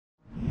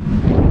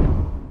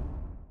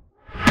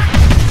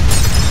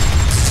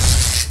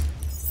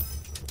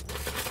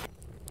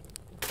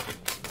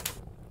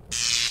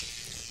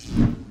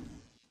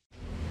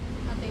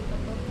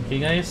Okay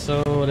guys,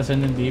 so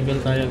Resident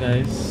Evil tayo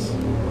guys.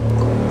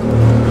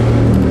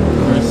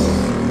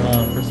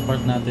 First part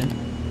natin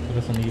sa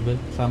Resident Evil.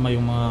 Kasama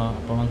yung mga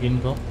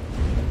pamangkin ko.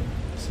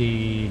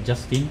 Si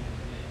Justin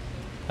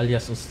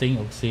alias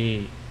Usting o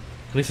si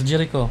Chris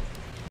Jericho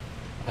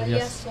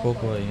alias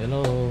Kokoy.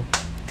 Hello.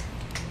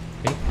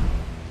 Okay.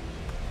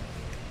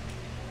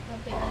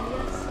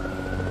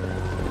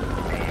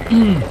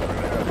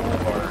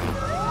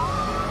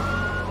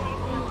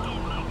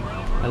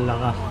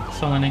 Alaka.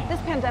 So many. This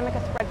pandemic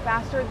has spread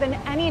faster than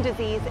any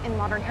disease in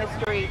modern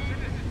history.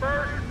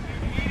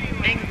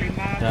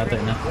 Dati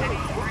na.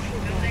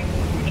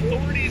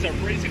 Authorities are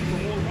bracing for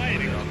more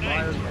rioting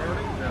tonight.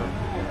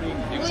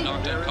 He was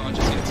knocked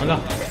unconscious.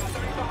 Wala.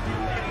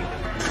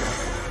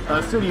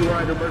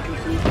 Citywide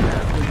emergency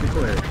has been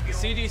declared. The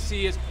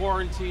CDC has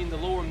quarantined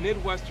the lower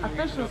Midwestern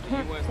region of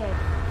the U.S.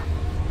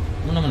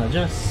 Ano naman na,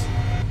 Jess?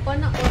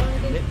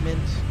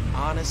 Commitment,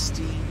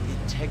 honesty,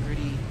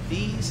 integrity,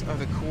 these are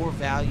the core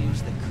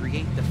values that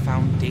create the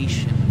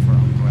foundation for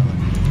Umbrella.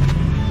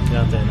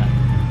 Dati na.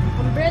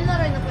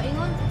 Umbrella rin na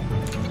paingon.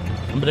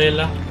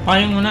 Umbrella.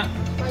 Payong muna.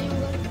 Payong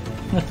lang.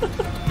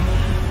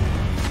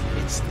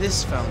 It's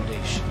this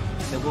foundation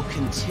that will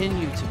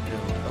continue to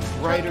build a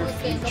brighter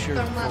future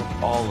for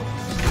all of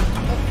us.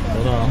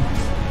 Tara.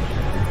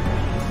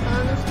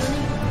 Panos na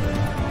ni.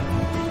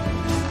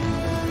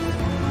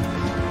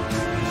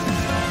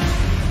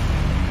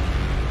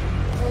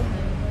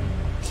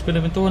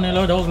 Pinabintuan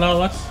nila daw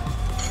lawas.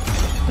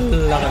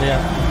 Laka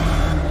niya.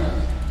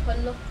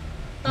 Halo.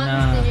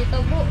 Thanos na dito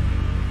po.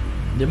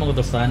 Hindi mo gusto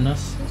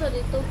Thanos. Ano sa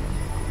dito?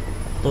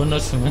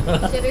 Tunos.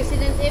 Si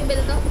Resident Evil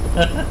to.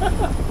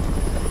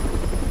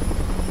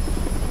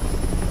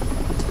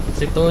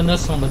 Si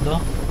Tunos mo ba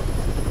to?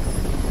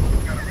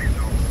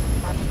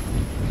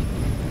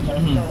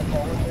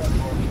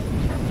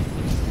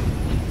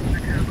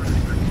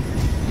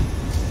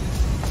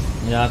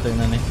 Yato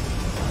na ni.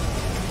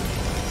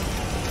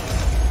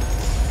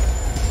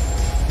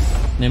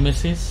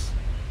 Nemesis.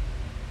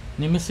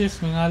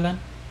 Nemesis, may ngalan.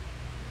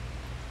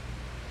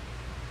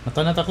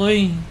 Natanat ako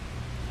eh.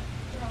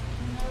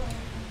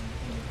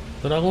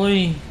 Tara ko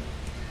eh.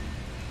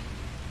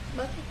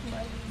 Bakit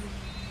ba?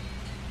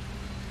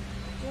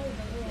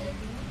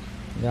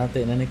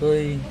 Dati na ni ko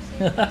eh.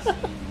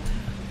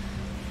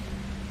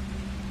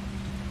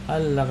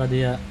 Hala ka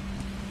diya.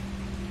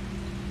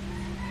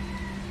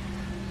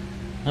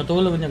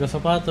 Natulog niya ka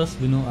sapatos,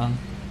 binuang.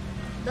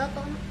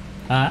 Dato na.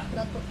 Ha?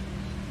 Dato.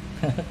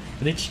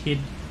 Rich kid.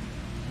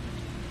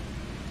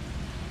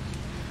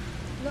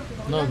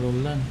 No,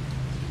 gulan.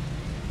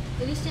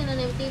 Release niya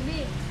na ng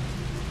TV.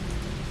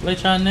 Play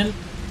channel.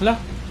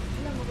 Wala.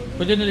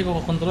 Pwede na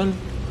ko control.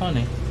 Ano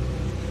eh?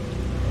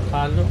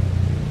 Halo.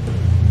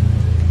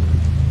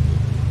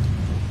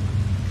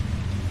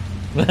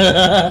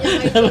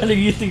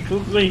 Nabaligising ko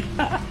ko eh.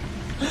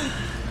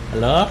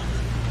 Halo?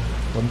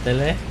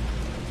 Puntele?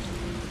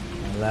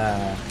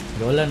 Wala.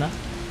 Gola na.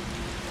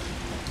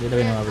 Hindi na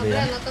rin mabili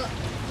yan.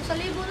 Sa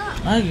libo na.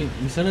 Ay,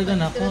 bisalaga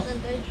na ako.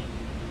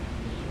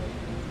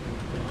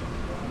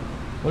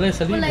 Wala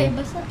sa libo. Wala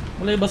basa.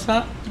 Wala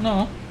basa?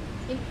 No.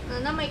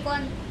 Na may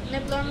kuan.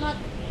 May floor mat.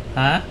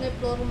 Ha? May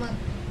floor mat.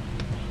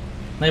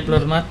 May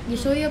floor mat?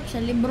 Gisuyop sa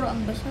libro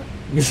ang basa.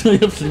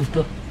 Gisuyop sa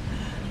libro.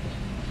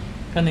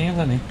 Kani?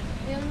 Ayan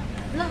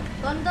na.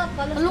 Ganda.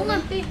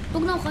 Palungan.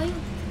 Tugnaw kayo.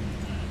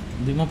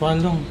 Hindi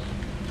mapalong.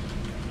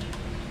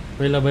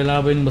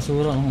 Labay-labay ng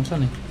basura. Ano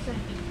saan eh?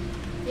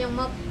 Yung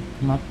map.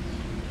 Map.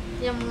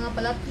 Yung mga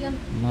palat yan.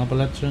 Mga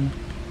palat yun.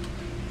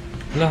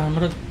 Wala,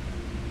 marag.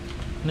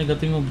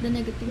 Negatingog.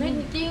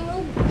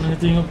 Negatingog.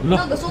 Negatingog.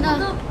 Wala. Gasog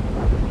na.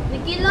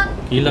 Nikilat.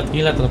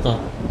 Kilat rato.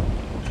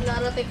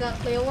 Larate ka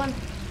kayawan.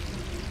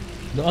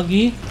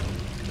 Doagi.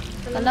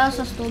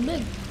 Kalasas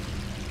tubig.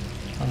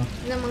 Ah.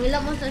 Na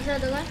mangilap mo sa siya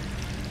dagan.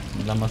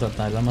 Lamasat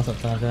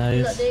ta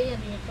guys. Wala din yan.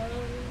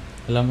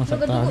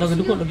 Lamasat ta.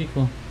 Dugo lagi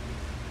ko.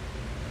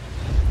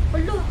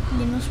 Palo.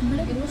 Ginus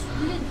blade.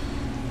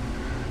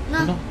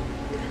 Na. Ano?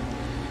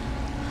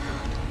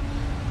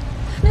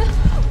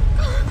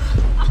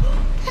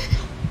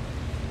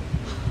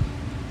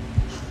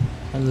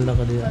 Hala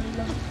ka diya.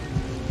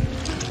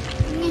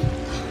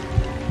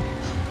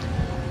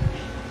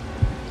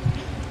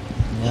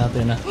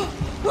 Natin na.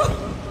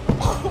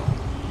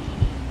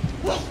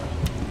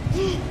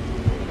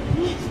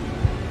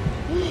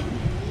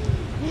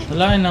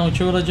 Wala na ang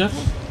itsura dyan.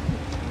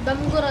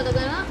 Damgura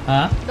daga na.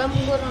 Ha?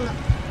 Damgura na.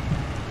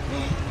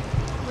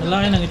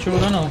 Wala na ang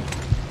itsura no.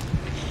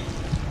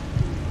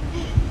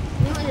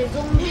 Yung ay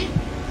zombie.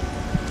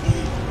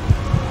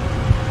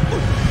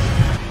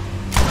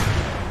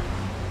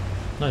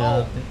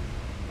 Layate.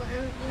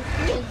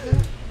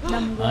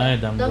 Ay,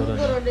 damgura.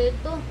 Damgura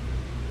dito.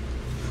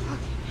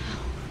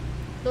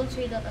 Don't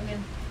say that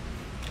again.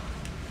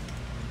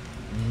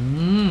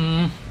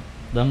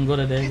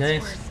 Damgura day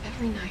guys.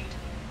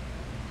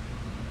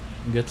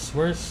 Gets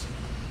worse.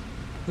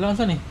 Wala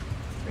saan eh?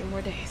 3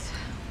 more days.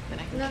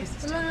 Then I can kiss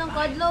this. Tulad lang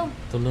kadlaw.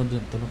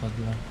 Tulod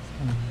kadla.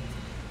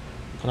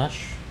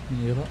 Crash,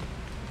 niro.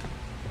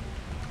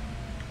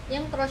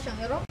 Yang crush ang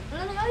hero?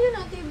 Wala na ayaw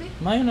na TV.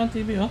 Mayo na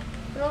TV, oh.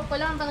 Pero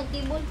kailangan ka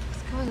nag-table.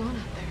 What's going on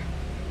out there?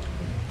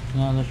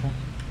 Nga na siya.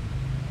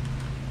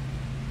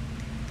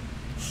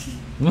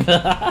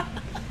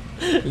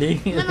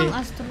 Lingi. Ano ng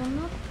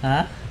astronaut?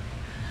 Ha?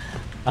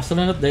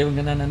 Astronaut dahil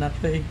yung ganananat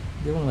eh.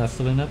 Di ba mga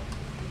astronaut?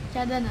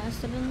 Tsada na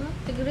astronaut.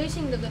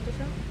 Tig-racing daga to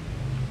siya.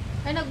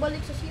 Ay,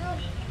 nagbalik sa CR.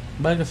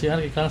 Balik kasi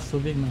ari kalas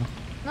tubig na.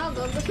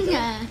 Nagagas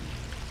nga.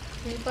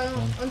 May parang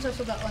on sa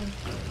sugaon.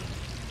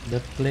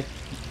 Left click.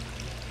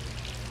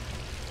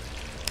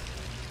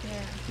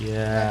 Yeah.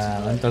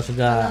 Yeah, antal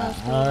suga.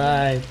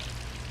 Alright.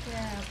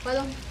 Yeah,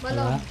 balong.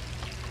 Wala.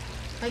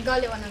 Ay,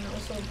 galiwan na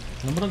nausog.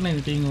 Namurag na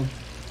yung tingog.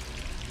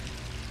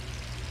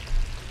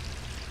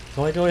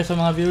 Kaway-kaway sa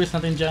mga viewers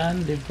natin dyan.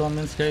 Leave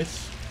comments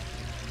guys.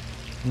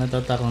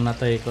 Natatakong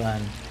natay ko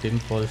an.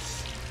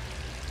 Pimples.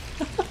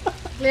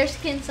 Clear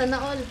skin,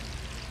 sana all.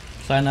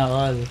 Sana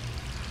all.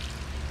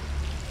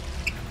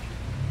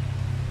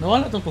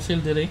 Nawala itong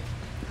pusil dire.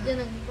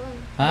 Diyan ang buwan.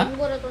 Ha? Ang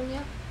gura to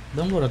niya.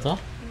 Dambo na to?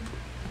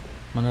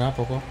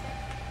 Manarapo ko.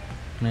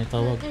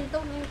 Naitawag. Nito.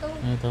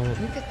 Naitawag.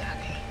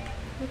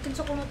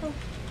 Nagkinsa ko na to.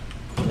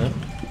 Left.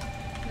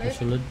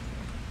 Kasulod.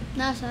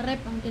 Nasa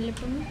rep ang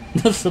telepono.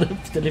 Nasa rep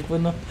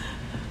telepono.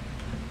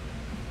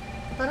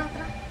 Tara.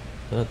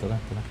 Tara.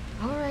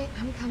 Alright,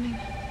 I'm coming.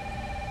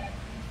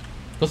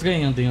 Tapos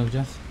ganyan yung tingog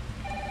dyan.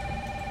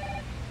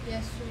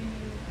 Yes, we...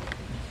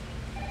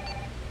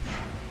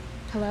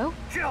 Hello?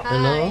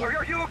 Hello?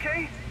 Are you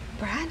okay?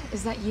 Brad,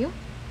 is that you?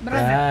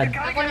 Brad.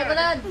 Ako na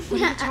Brad. What are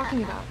you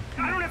talking about?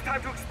 I don't have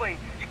time to explain.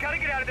 You gotta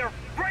get out of there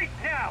right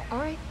now.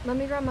 Alright, let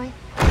me grab my...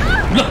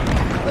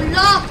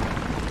 Wala!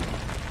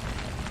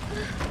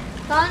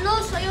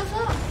 Thanos, ayaw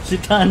sa. Si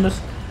Thanos.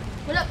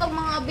 Wala pag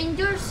mga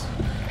Abangers.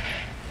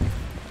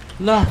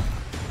 La.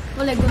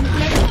 Wala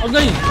gauntlet.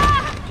 Agay.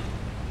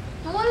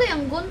 Nawala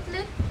yung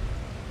gauntlet.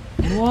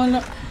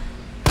 Wala.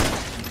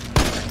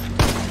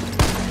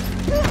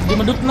 Di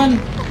madutlan.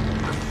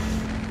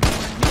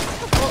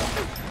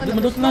 Di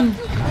madutlan.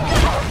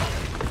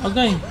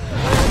 Agay.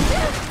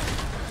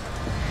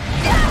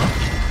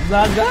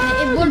 Gaga.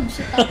 Na-evolve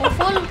si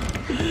Tapofol.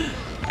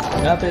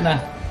 Gati na.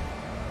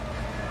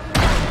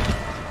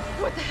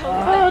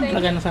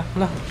 Lagay na sa.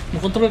 Wala.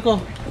 Makontrol ko.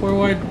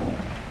 Forward.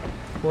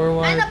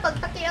 Ay,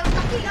 napagtakiang.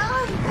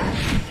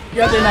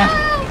 Gati na.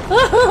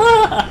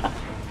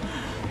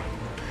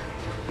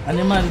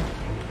 Animal.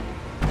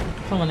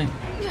 Saan man eh?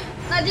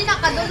 Na di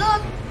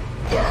nakadulot.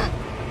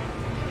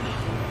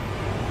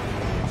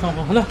 Saan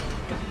ko? Hala.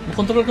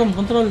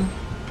 Makontrol.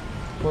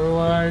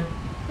 Forward.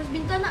 Tapos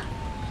bintana.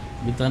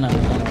 Bintana.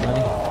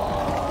 Lagi.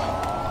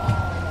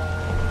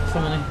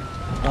 Saan man eh?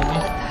 Lagi.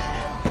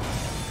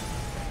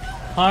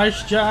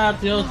 Harsh chat,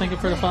 yo, thank you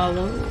for the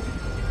follow.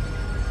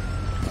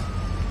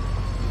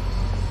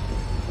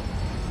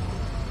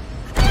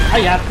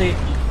 Ay, ate.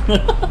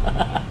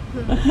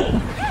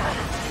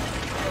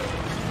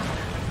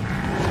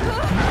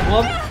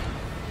 Whoop.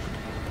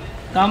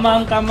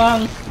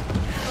 Kamang.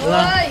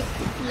 Wala. Oy!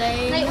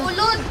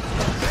 Naiulod!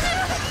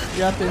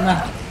 Yate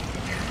na.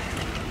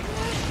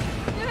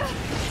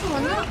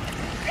 Ano?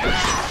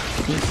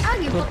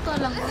 Gipot ko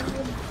lang.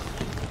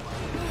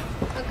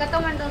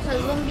 Pagkatawan daw sa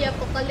zombie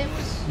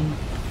apocalypse.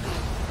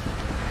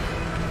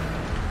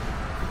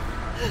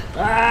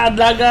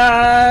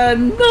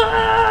 Dagan!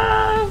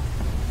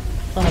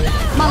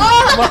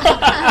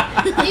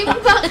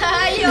 Impa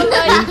kayo!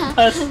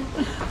 Impas!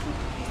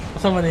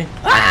 Kasama ni?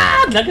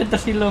 Dagan ta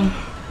silong!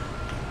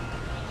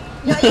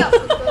 Yaya!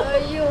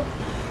 Kayo!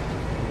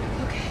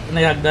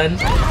 Nayagdan?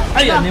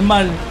 Ay,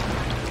 animal!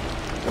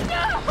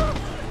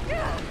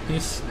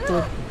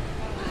 Pisto!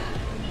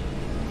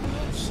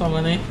 Kasama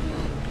ni?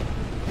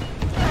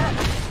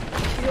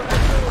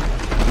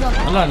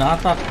 Wala,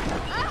 na-attack!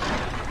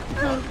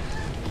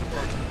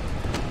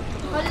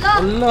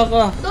 Wala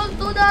ka! Don't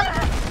do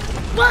that!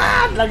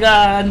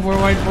 Lagan!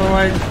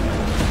 Forward!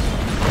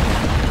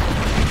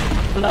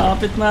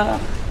 Lapit na!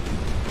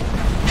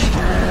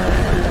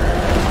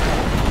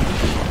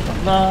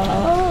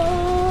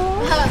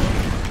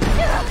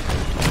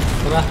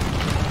 Tara!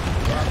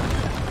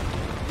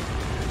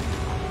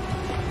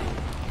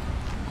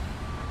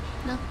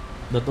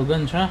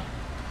 Datugan siya.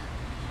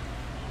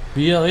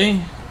 Biya eh.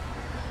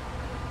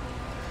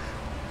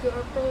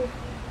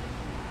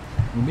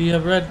 Biya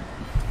Brad.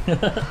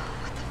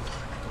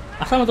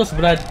 Asa mo to si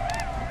Brad?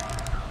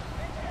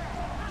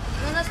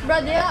 Nanas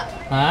Brad ya.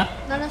 Ha?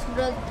 Nanas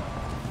Brad.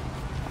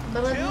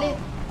 Bradley.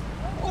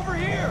 Over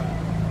here.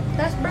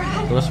 That's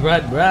Brad. Terus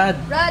Brad. Brad.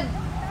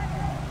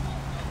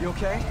 You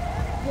okay?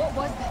 What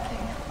was that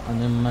thing?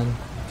 Ano man?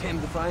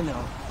 Damned if I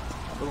know.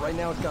 But right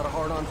now it's got a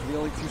hard-on for the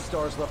only 2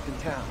 stars left in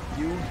town.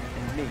 You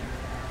and me.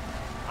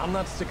 I'm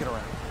not sticking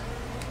around.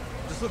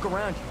 Just look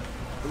around you.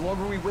 The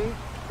longer we wait,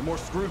 the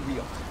more screwed we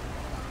are.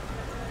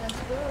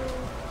 Let's go.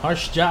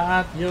 Harsh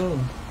chat,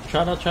 yo.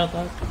 Shout out. How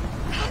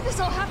did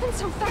this all happen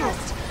so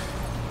fast?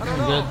 I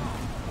don't Good. know.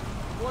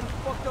 One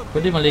fucked up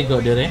Pwede thing maligo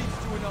always dire? leads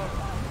to another.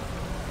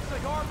 It's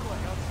like our play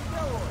on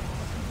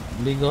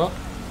steroids. Ligo.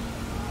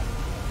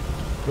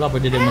 Wala,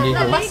 pwede din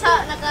maligo. Nabasa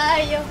na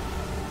kayo.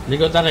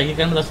 Ligo ta kay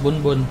gikan las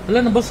bonbon.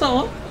 Wala, nabasa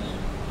oh.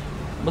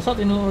 Basa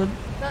tinuod.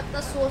 That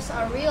was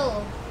a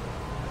real.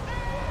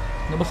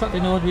 Nabasa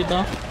tinuod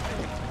dito.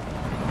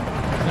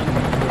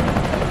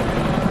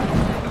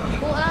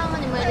 Buang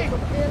ni may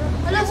helicopter.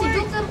 Hala, si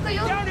Joker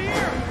kayo.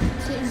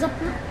 Si Zap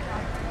na.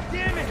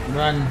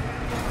 Run.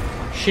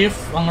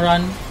 Shift ang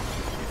run.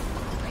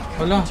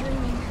 Wala. How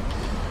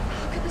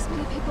could this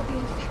many people be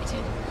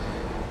infected?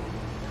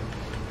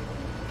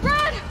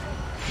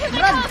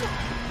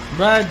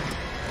 Brad!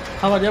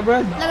 How about you,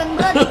 Brad? Lagan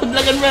Brad.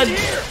 Lagan, Brad!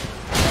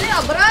 Dali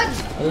Brad.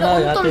 Ala,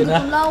 yate na.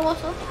 Lawas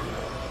oh.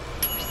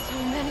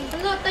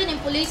 Ano tayo ng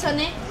pulisan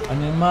eh?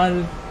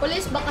 Animal.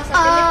 Pulis baka sa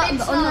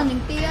Philippines baon no?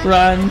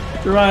 Run!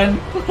 Run!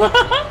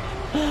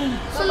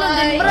 Sulod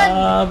din Brad.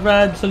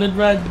 Brad! Solid,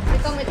 Brad!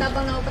 Ikaw may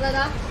tabang na Brad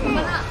ah.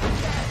 Tama na.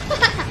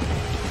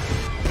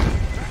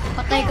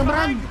 Patay ka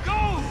Brad.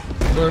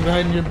 Door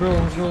behind you, bro.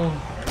 Go.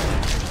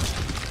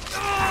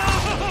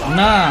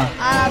 Na!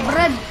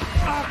 Brad.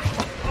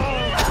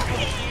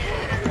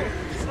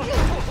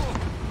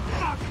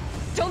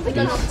 Don't think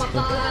Ikaw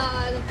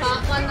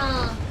nagpaka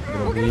na.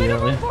 we're gonna make a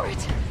run for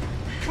it.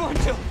 Come on,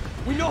 Jill.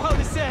 We know how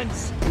this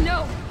ends.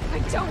 No, I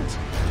don't.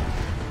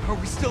 Are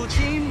we still a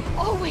team?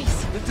 Always.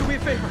 Then do me a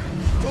favor.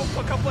 Don't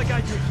fuck up like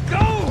I did.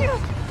 Go!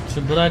 Si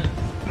Brad.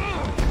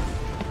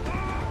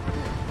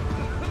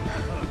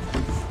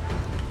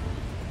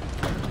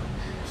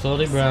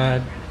 Sorry,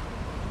 Brad.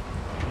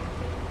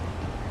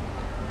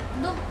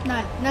 Do.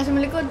 Nasa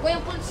malikod.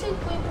 Kuya pulsin.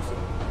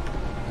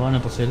 Kuha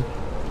na po, Sil.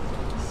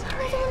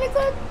 Nasa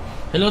malikod.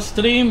 Hello,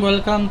 stream.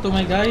 Welcome to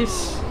my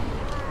guys.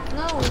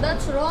 No,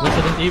 that's wrong.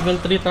 Resident Evil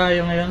 3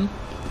 tayo ngayon.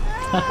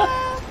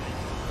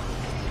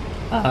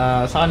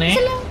 Saan eh?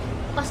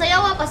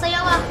 Pasayawa.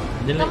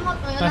 Dili. Kamot,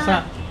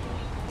 Kasa.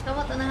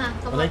 Kamot na ha.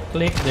 Kamot. Right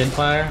click, then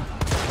fire.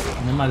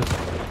 Animal.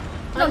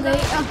 Lagay.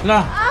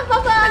 Lah.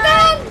 Baba.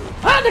 Agan!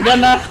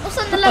 Nagana.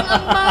 Usan na lang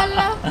ang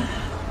bala.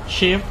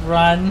 Shift,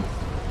 run.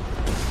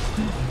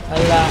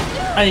 Ala.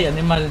 Ay,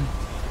 animal.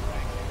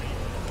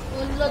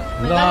 Ulod.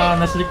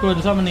 Wala, nasa likod.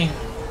 Saan man eh?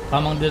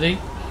 Pamang diri.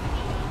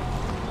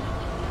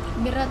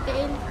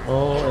 Biratiin.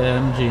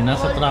 OMG,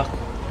 nasa truck.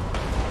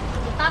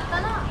 Tata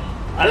na.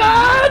 Ala!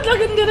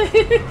 Lagan diri.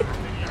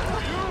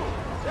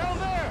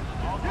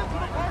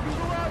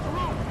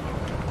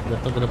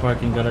 Dato to the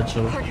parking garage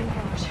show.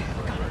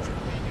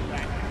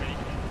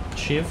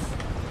 Shift.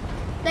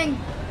 Teng.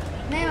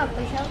 May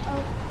mapa-shout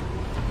out.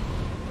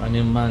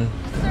 Animal.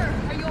 Sir,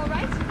 are you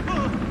alright?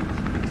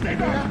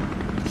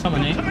 Saan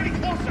man eh?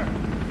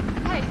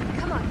 Hey,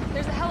 come on.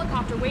 There's a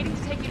helicopter waiting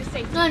to take you to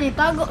safety. Nani,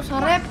 tago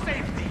sa rep.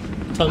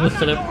 Saan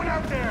strip?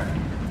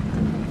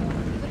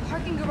 The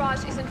parking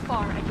garage isn't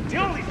far. I can The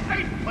only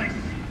safe place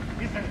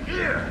is in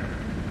here.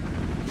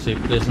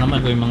 Safe place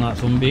naman ko yung mga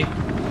zombie.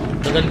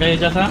 Dagan kayo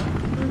dyan sa?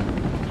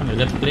 Ano,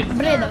 left click?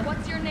 Bread. Sir,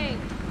 what's your name?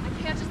 I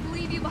can't just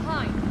leave you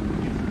behind.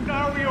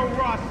 Dario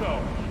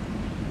Rosso.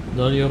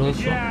 Dario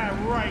Rosso. Yeah,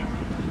 right.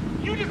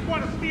 You just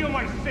want to steal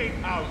my safe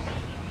house.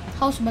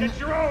 House ba na? Get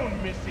your own,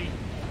 Missy.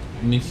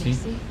 Missy.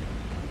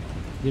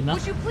 Di na?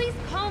 Would you please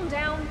calm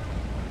down?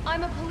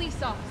 I'm a police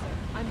officer.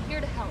 I'm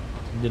here to help.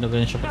 Di na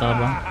ganyan siya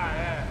patabang.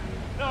 Yeah.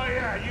 Oh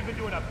yeah, you've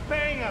been doing a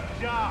bang-up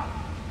job.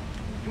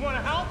 You want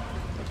to help?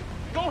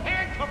 Go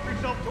handcuff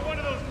yourself to one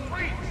of those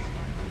freaks.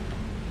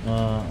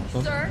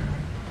 Ito? Sir,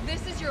 this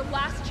is your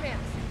last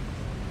chance.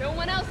 No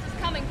one else is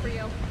coming for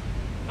you.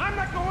 I'm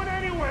not going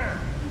anywhere.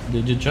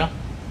 Digit siya?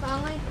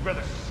 Pangay. I'd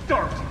rather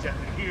starve to death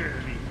than here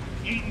to be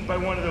eaten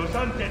by one of those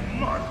undead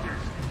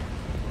monsters.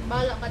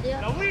 Bala ka diya.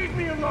 Now leave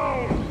me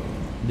alone.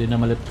 Di na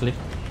malip click.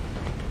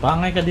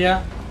 Pangay ka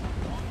diya.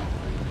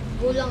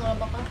 Gulang ra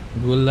ba ka?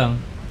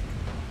 Gulang.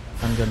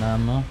 Saan ka na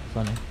mo?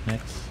 Saan eh?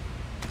 Next.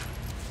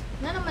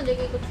 Na naman di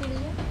kay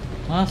kutsilyo.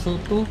 So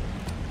 2.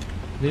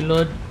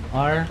 Reload.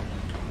 R.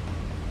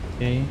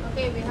 Okay.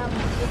 Okay, we have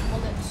 8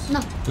 bullets. Na.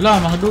 Wala,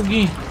 mga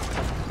dugi.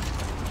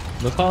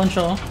 Bakaon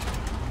siya oh.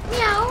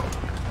 Meow.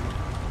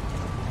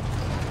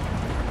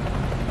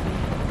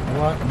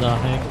 What the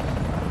heck?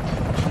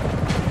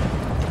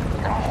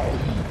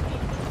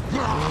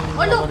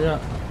 Ano? Ano diya?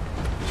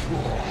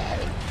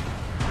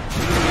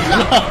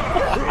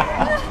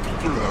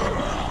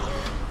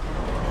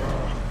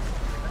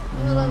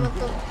 Ano ba mo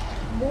to?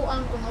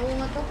 Buang ko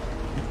nga to.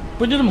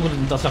 Pwede naman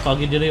kung sa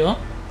kagi diri oh.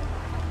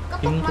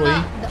 Katok Tingkoy.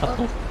 na.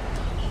 Katok.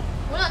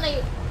 Wala na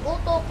yung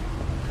utok.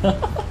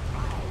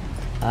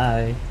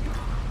 Hi.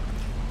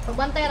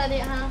 Pagbantay ra di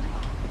ha.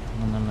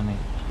 Ano naman eh?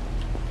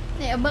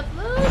 Ni abat.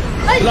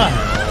 Ay! Wala.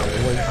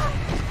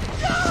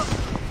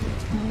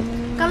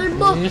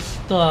 Kalbo.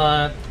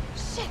 Start.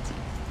 Shit!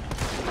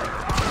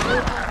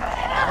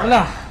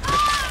 Wala.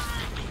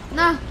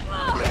 Na.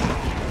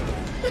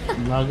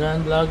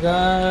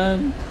 Lagan.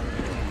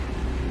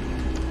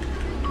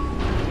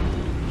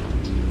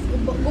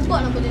 Gubo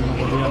na po din yung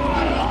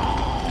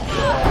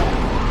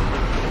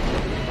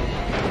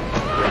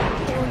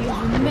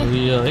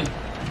Iya eh.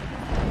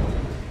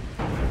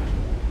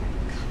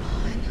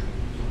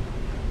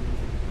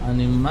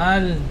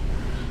 Animal.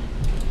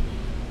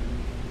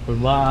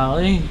 Pulba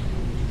eh.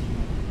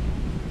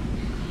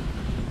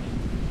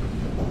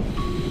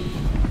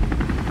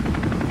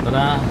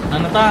 Tara,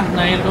 ano ta?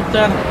 Na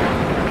helicopter.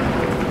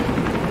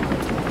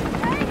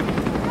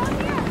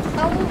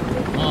 Tao.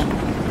 Oh.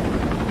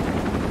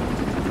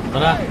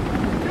 Tara.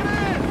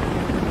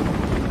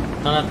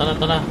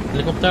 Tara.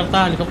 Helicopter ta,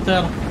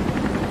 helicopter.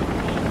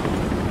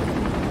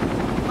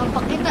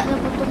 Magpakita na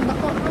po itong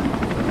dako ron.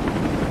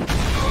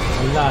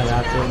 Wala,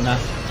 yato na.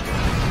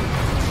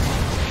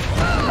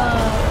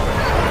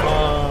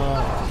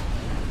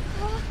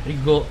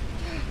 Igo.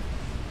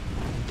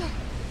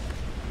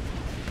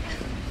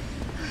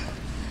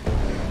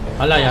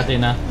 Ala, yate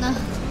na.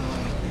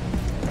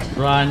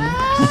 Run.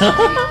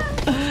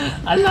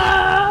 Ala!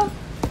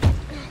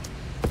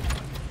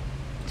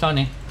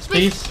 Saan eh?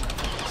 Space.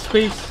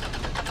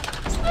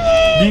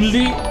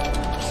 Dili.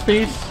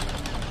 Space.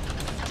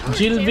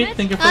 Jill Vic,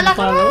 thank you for the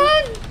follow.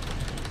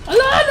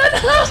 Ala!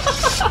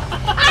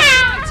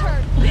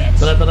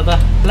 Tara.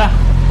 Ala!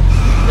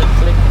 Left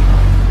click.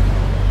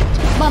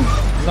 Bam!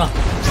 Ala!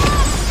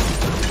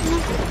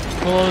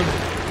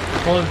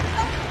 Hold.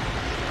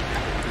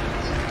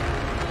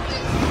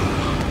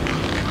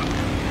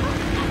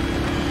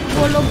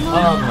 Bulog mo.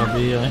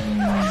 Mabiyo eh.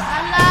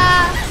 Ala!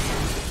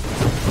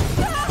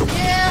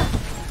 Yeah!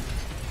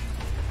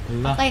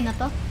 Ala. Patay na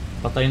to?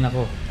 Patay na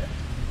ko.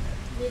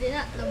 Hindi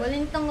na.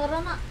 Nabalintang nga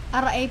ron na.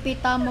 RAP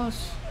Tamos.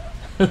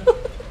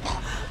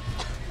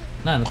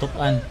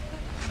 Natukan.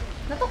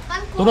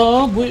 Natukan ko. Turo,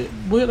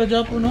 buhay ka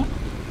dyan po, no?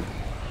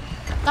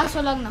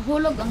 Kaso lang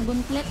nahulog ang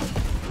guntlet.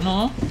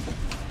 No?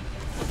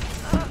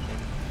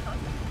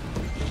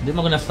 Hindi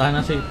mo gunastahan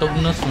na si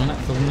Tugnos muna.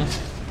 Tugnos.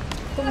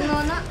 Tugno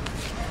na.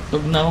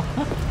 Tugnaw.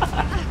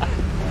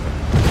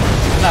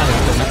 Wala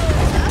na.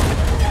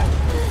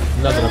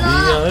 Wala, grabe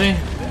eh.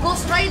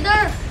 Ghost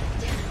Rider!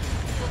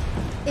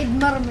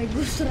 Edmar may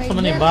Ghost Rider. Saan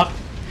man yung back?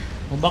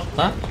 Mabak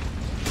ta?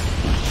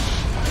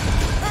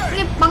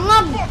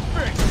 Pangab!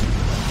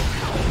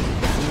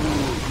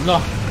 Wala.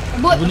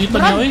 Gunitan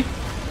niya eh.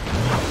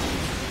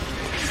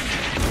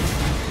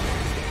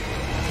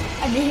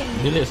 Adihin.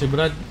 Dili si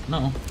Brad.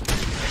 No.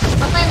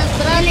 Patay na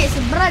Brad.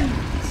 Si Brad.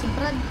 Si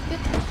Brad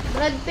Pitt.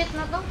 Brad Pitt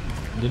na to.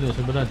 Dili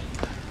si Brad.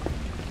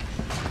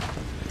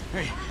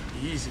 Hey,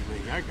 easy,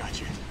 lady. I got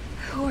you.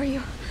 Who are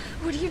you?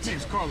 What are you doing?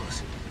 Name's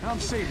Carlos. And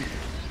I'm saving you.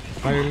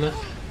 Carlos.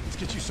 Let's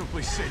get you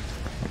someplace safe.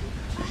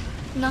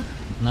 Na.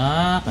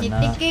 Kana.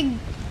 Nitikig.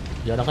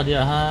 Yara ka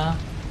diya ha.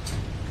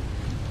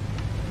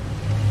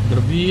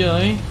 Grabe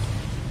eh.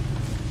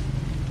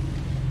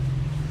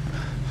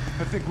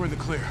 I think we're in the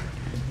clear.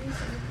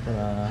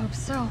 Para. Hope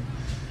so.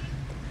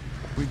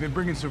 We've been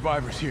bringing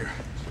survivors here.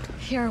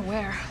 Here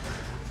where?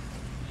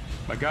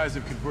 My guys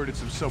have converted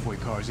some subway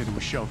cars into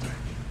a shelter.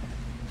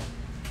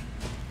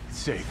 It's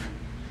safe.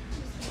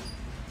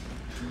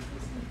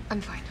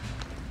 I'm fine.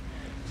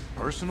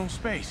 Personal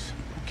space.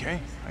 Okay,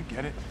 I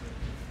get it.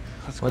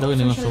 Let's go. Wala ko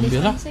nang Social zombie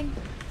la. distancing.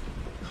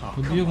 Oh,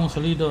 Hindi come yung on.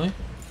 salido eh.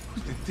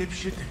 Who's the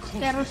dipshit that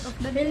closed Terrors this? of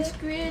the Bill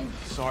Squid.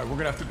 Sorry, we're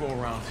gonna have to go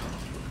around.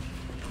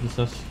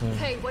 Isas.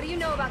 Hey, what do you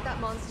know about that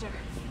monster?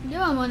 Di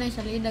ba mo na yung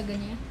salida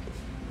ganyan?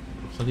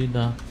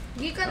 Salida.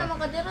 Di ka na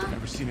makadira.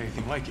 Never seen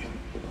anything like it.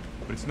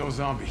 But it's no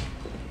zombie.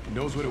 It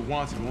knows what it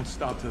wants and won't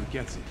stop till it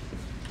gets it.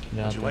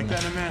 Don't you like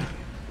that, man?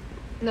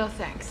 No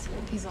thanks.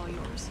 He's all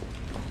yours.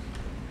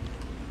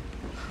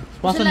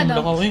 Pasan Sila yung daw.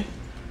 lakaw eh.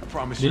 I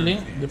promise you. Dili.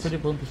 Di pwede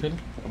po sila.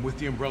 I'm with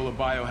the Umbrella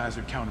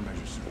Biohazard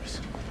Countermeasure Service.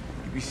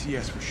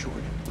 UBCS for short.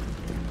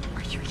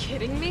 Are you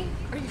kidding me?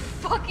 Are you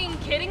fucking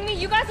kidding me?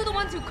 You guys are the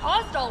ones who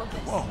caused all of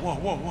this. Whoa.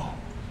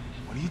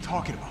 What are you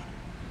talking about?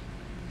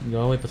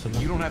 Gaway pa sila.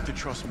 You don't have to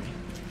trust me,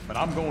 but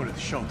I'm going to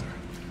the shelter.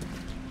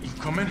 You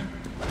coming?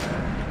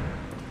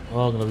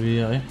 Oh,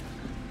 grabe eh.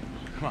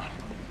 Come on.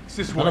 It's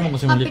this Alam mo way.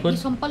 kasi may Kapit likod.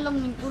 isang palang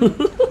ng ulo.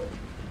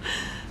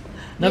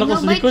 Nala ko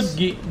sa Dynamites. likod.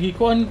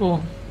 Gikuan ko.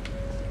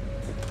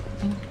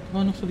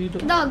 Ano salido?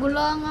 Da,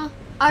 gula nga.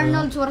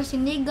 Arnold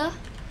Schwarzenegger.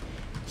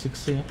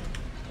 60 eh.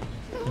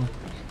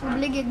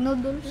 Obligig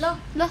noodles. La.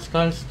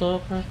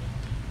 Skullstalker.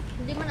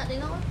 Hindi man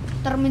natin ako.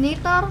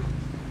 Terminator.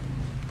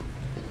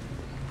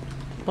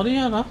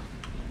 Parehara.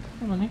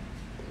 Ano ni?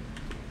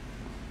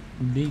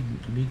 Big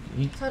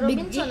E. Sa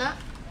Robinson Big E. ah.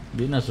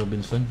 Di na sa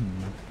Robinson.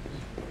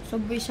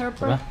 Subway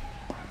Surfer. Diba?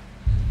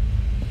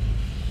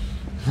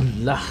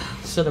 Hala.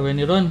 Sa rawin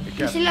ni Ron.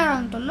 Di sila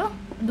lang tolo.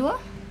 Dua?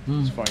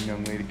 Hmm. This fine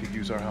young lady could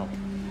use our help.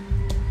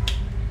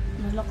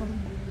 Nala ko.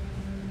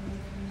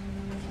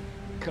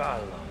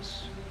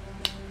 Carlos,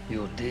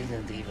 you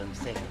didn't even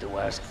think to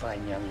ask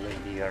fine young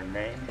lady her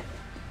name?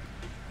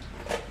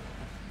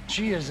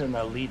 She is an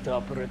elite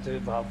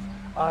operative of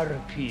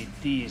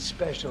RPD,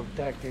 Special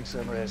Tactics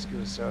and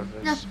Rescue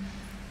Service.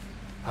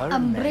 Her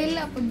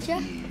Umbrella po name siya.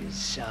 is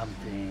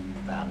something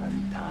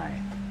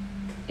Valentine.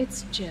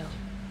 It's Jill.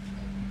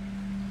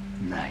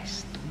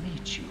 Nice to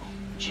meet you,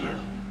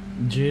 Jill.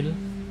 Jill.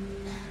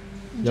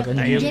 Jack and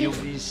I am Jill.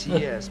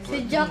 UBCS,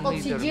 Si Jack o platoon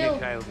si leader Jill.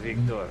 Mikhail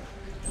Victor.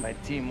 My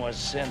team was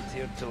sent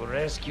here to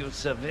rescue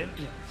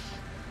civilians.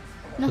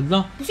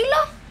 Hala.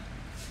 Sila.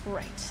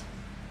 Right.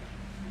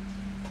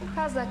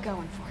 How's that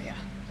going for you?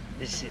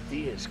 The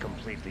city is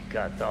completely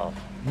cut off,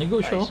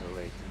 Negosyo.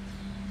 isolated.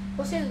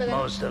 Pusil dagan.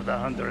 Most of the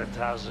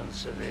 100,000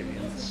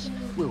 civilians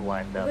will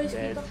wind up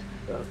dead.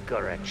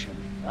 Correction,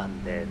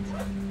 undead.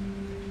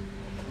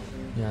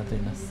 Yate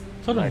na.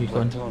 So My lang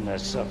gikon. platoon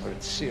has suffered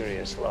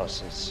serious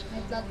losses.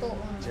 May plato.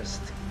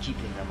 Just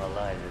keeping them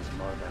alive is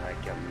more than I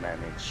can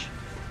manage.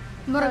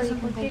 Murag you sa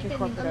can thank your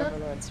corporate color.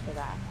 overlords for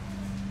that.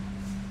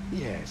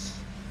 Yes.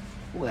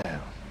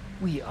 Well,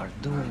 we are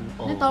doing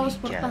all Natawas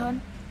we portahan.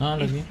 can. Ah,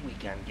 If lagi. we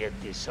can get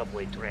this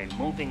subway train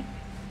moving,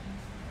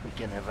 we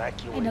can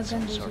evacuate Ay,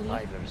 some naganda sila.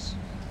 survivors.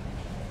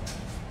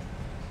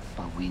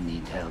 But we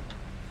need help.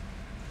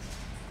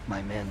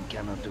 My men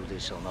cannot do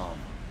this alone.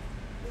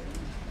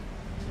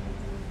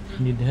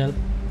 Need help.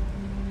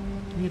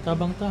 Hindi,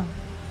 tabang ta.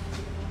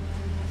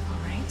 All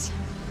right.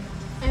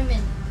 I'm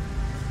in.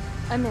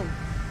 I'm in.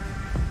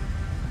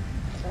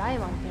 But I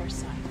am on their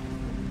side,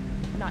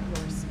 not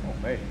yours. Oh,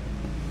 May.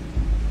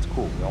 It's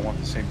cool. We all want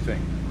the same thing.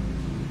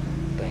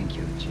 Thank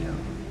you, Jill.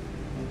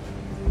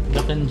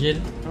 Jack and Jill.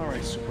 All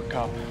right, Super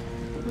Cop.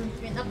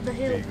 Went up the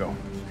There hill. you go.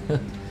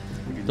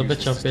 We can To use bet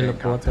this siya to stay in fill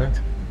of water.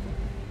 contact.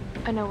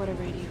 I know what a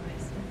radio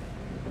is.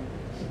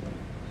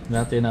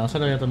 Dati na. Asa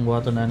lang itong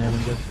water na namin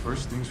dyan.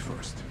 First things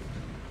first.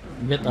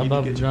 Get We need to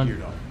above get you ground.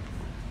 geared up.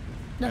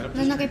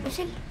 Na nakay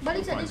pusil.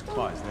 Balik sa Find dito.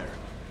 supplies there.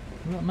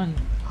 Wala man.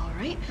 All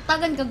right.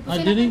 Tagan kag Ay,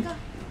 pusil dili. ka.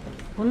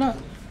 Wala.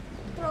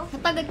 Pero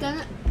hatagad ka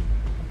na.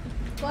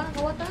 Kuha na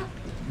kawata.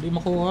 Di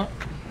makuha.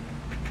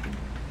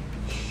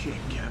 Shit,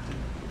 Captain.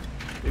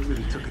 They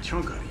really took a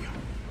chunk out of you.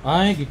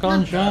 Ay,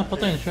 gikaon siya.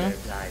 Patay na siya.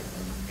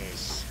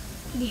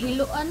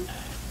 Gihiluan.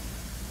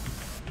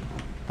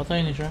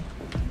 Patay na siya.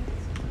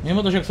 Ngayon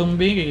mo to siya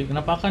zombie. Kaya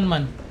napakan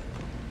man.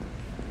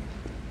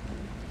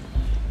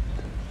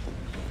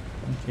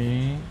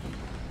 Okay.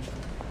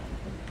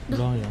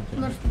 Ba, yan.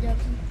 Mars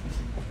Jackson.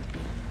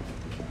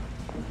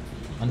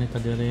 Ano ka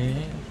dire?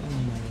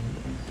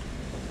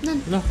 Nan.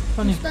 Wala,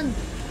 funny. Stand.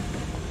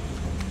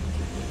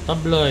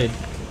 Tabloid.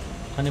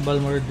 Cannibal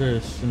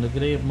murders. In the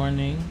grey of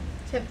morning.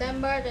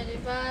 September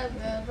 25,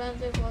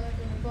 Francis Wallace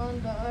informed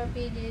the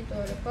RPD to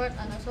report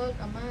an assault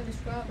among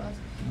described as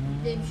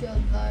Dave Shield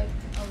like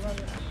a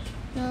brother.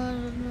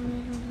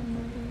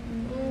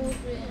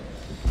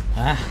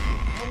 Ah!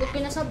 Abot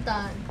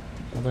pinasabtan.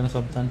 Ano na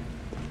sabtan?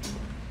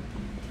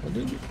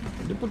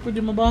 Di pa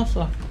pwede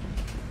mabasa.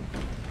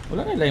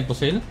 Wala na ilang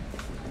pusil.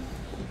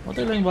 Wala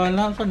ilang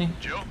bahala. Saan eh?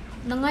 Jill,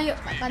 Nangayo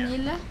ka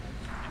kanila.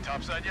 you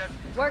topside yet?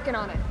 Working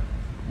on it.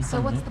 So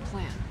Okay. what's the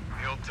plan?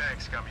 The old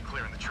tanks got me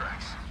clearing the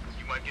tracks.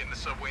 You mind getting the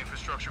subway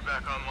infrastructure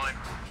back online?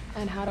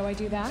 And how do I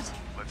do that?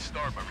 Let's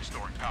start by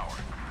restoring power.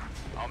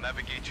 I'll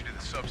navigate you to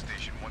the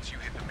substation once you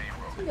hit the main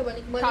road. Sige,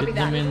 balik-balik. Copy Hit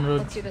the that. main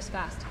road. Let's do this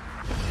fast.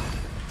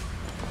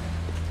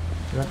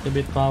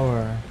 Reactivate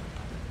power.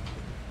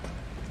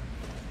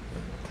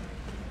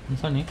 Ano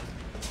saan eh?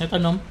 May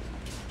tanom?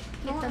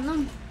 Kita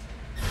nung.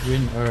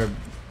 Green herb.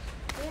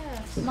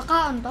 Yes.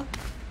 Makaon to?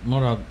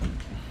 Murag.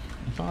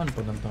 Saan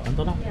pa lang to?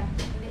 Ano na?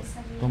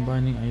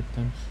 Combining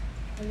items.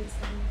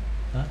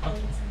 Ha? Ah.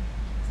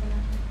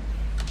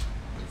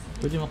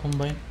 Pwede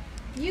makombine?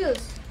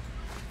 Use.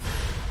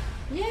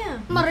 Yeah.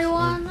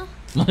 Marijuana.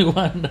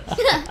 Marijuana.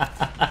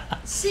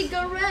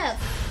 Cigarette.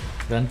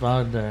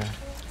 Gunpowder.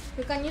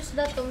 You can use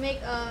that to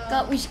make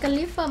a... Wish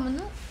Khalifa mo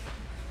no?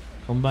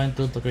 Combine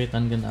tool to create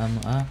handgun ammo.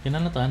 Ah,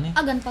 kinanataan eh.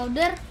 Ah,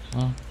 gunpowder.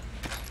 Oh.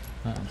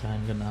 Ah, sa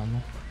handgun ammo.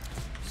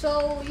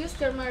 So, use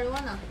your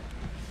marijuana.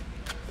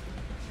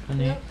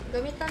 Ano eh?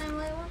 Gamitan ng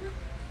marijuana.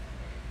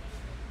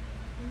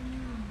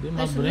 Di Ay,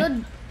 mabre. sulod.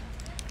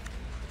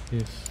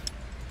 Yes.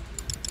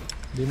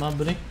 Di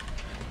mabre.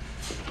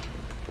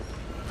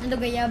 Ano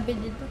gayabi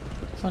dito?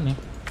 Saan eh?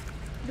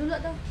 Dula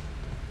daw.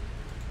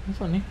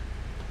 Saan eh?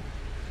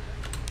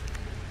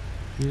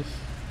 Yes.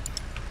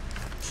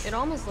 It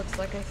almost looks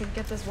like I could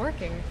get this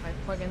working if I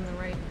plug in the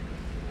right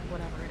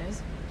whatever it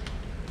is.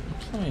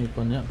 Saan eh?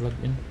 Ipon niya. Plug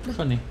in.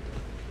 Saan eh?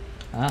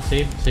 Ah,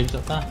 save. Save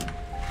sa ta.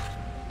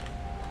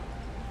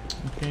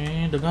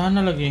 Okay. Dagahan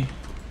na lagi.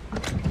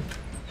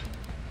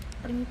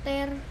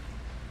 Printer.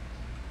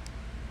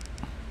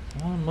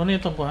 Ah, mo na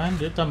itong kuhaan.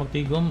 Dito ta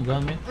magtigom.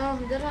 Gamit. Oh,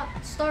 dira.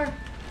 Store.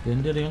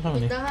 Hindi rin yung sama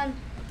eh. Tindahan.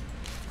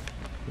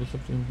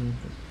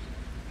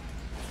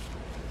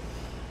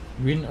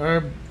 Green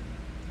herb.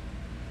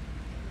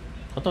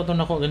 Katoto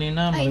na ko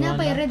ganina. Ay, na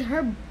pa marijuana. red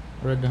herb.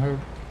 Red herb.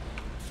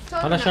 So,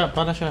 Para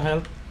siya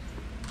health.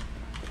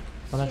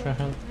 Para siya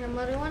health.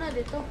 marijuana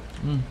dito.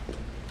 Mm.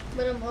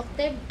 Baram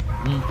octave.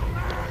 Mm.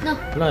 No.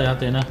 Wala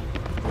yate na.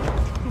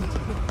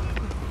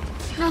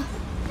 No.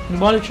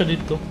 Balik siya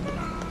dito.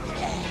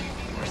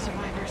 We're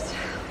survivors.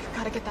 We've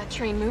got to get that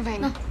train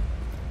moving. No.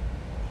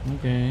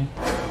 Okay.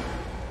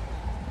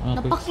 Ah,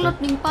 quick Napaklot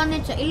start. ning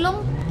panit sa ilong.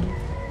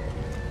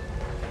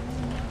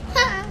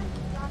 Ha!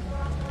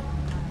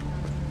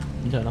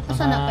 Diyan na ka.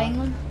 Asa na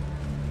paingon?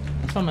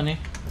 Asa man eh?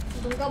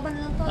 Doon ka ba na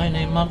lang to? Ay,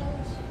 na yung map.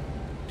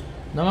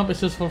 The map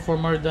is useful for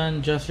more than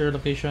just your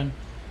location.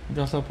 It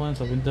also points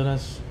of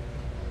interest.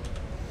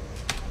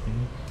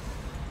 Okay.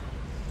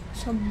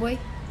 Subway.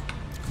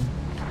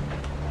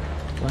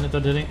 Ano ito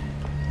diri?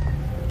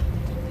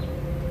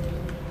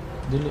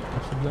 Dili,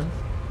 asudlan.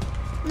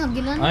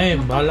 Nagilan. Ay,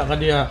 bahala ka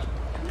diya.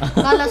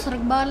 Bala,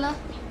 sarag bala.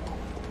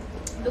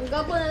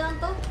 Dunggabo na lang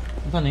to.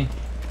 Ano ni?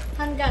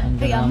 Hanggan. Ang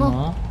Kaya mo.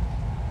 mo.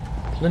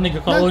 Lan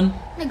nagkakaon.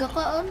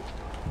 Nagkakaon.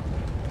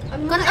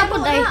 Kan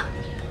apod ay.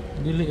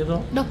 Dili ito.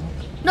 Do.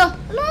 Ala.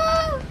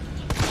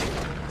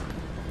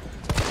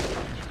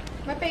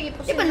 May pegi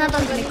po siya. Iba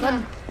natin likod.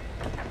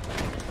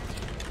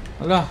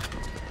 Ala.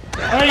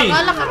 Ay!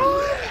 Bala ka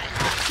ron.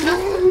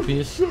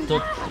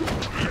 Pistot.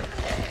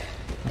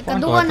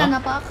 Kaduwa na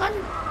napakan.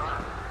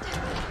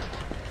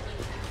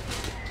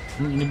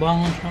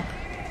 Inibangon siya.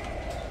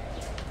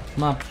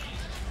 Map.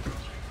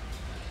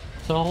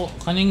 So ako,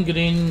 kaning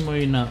green mo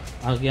yun na.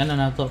 Agyan na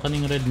nato.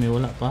 Kaning red may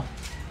wala pa.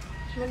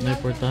 May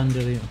portahan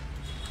diri.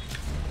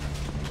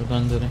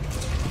 Portahan diri.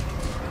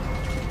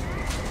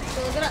 So,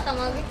 dira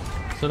tamagi.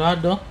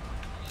 Sarado.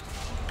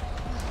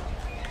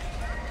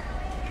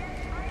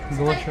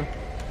 Gawa siya.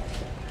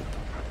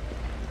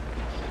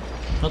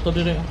 Nato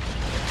diri.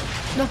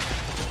 Do.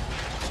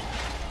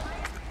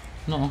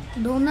 No.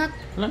 Donut.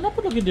 Wala na po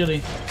lagi diri.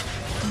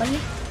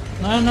 Balik.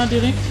 Na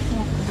diri.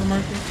 Oh,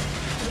 supermarket.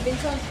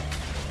 Robinson.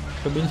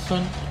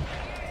 Robinson.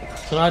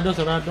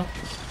 Sarado.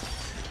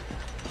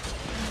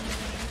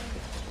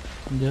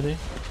 Diri.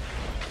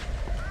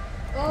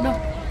 Oh. Do.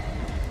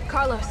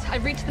 Carlos,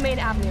 I've reached the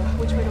main avenue.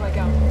 Which way do I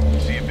go?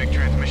 See a big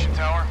transmission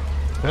tower?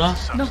 Wala.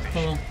 That's the No.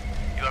 substation.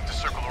 You'll have to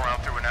circle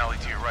around through an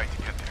alley to your right to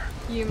get there.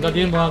 You mean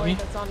Daddy and the alley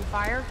Bobby. that's on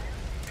fire?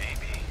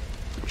 Maybe.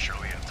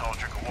 Surely a tall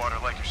drink of water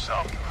like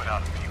yourself can put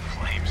out a few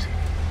flames.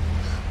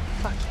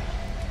 Fuck you.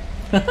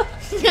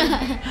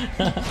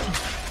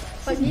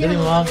 Pag Dali yan,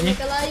 mo, Bobby.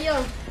 kalayo.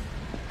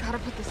 Gotta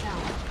put this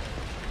out.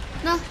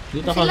 Na.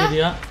 Dito ka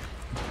diya.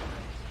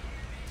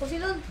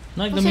 Pusilon.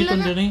 Gamiton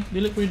diri.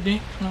 Dili pwede.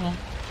 No.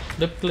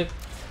 Left click.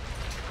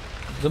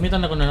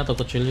 Gamitan ako na nato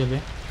kutsilyo be.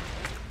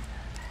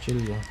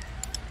 Kutsilyo.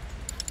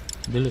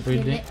 Dili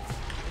pwede.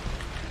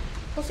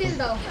 Pusil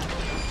daw.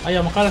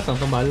 Ayaw makalas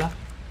ang tambala.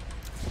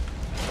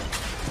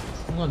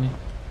 Ano ni?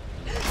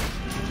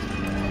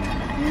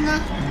 Na.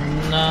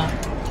 Na.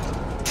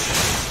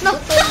 No.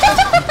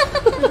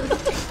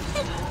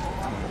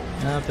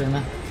 Natin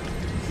na.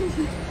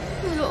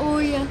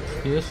 Uya.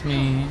 Excuse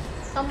me.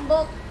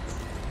 Tambok.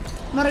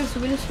 Marig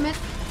sa Will Smith.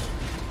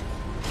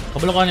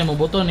 Kabalo ka niya mo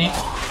buton eh.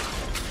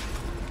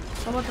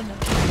 Kabalo ba?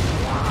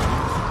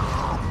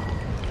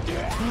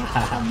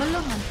 Kabalo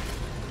man.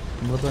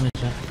 Buton niya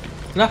siya.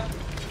 Wala.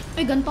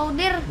 Ay,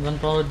 gunpowder.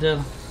 Gunpowder.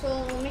 So,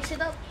 mix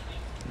it up.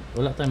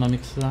 Wala tayo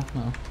mamix lang.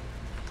 Oo.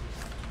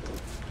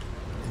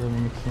 Wala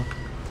mamix lang.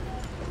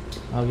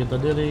 Kita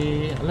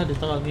diri. Ala,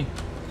 dito kagi.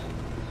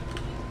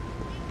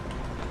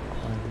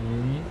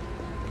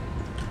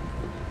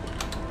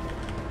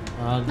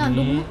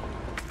 Agi.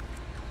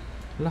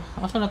 Lah,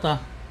 asa na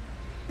ta?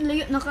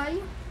 Layo na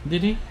kayo.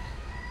 Diri.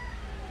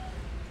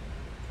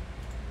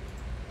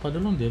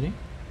 Padulong diri.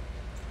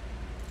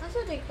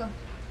 Asa di ka?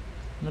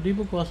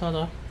 Nadibog ko asa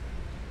ta.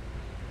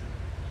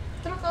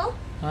 Tara ka?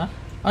 Ha?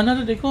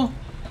 Ano di ko?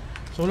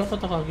 So wala pa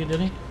ta kagi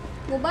diri.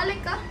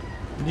 Mubalik ka?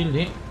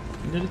 Dili.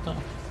 Dili ta.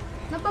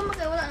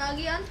 Napamakay wala na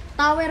agian.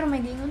 Tower may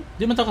gingon.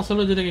 Di man ta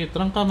kasulod diri kay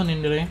trangka man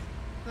in diri.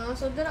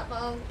 So dira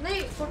ka.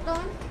 Nay,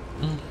 portahan.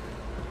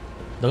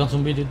 Dagang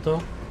sumbi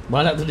dito.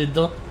 Bahala to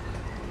dito.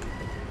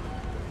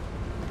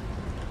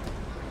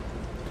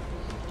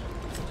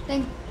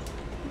 Teng.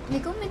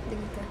 May comment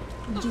din ka.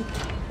 G.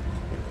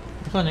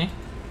 Saan eh?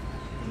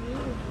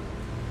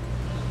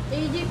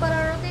 AG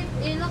para rotate.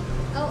 A-lock.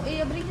 Oh,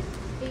 A-abrig.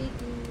 AG.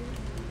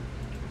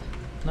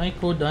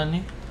 Na-code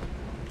ani.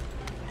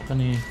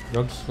 Kani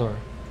drugstore.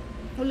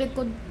 Huli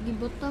ko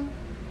gibotang.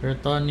 Hair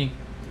tonic.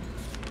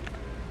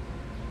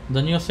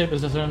 The new safe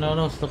is a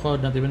knows the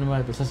code not even my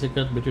wife. It's a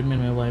secret between me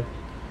and my wife.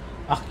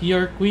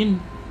 Akir Queen.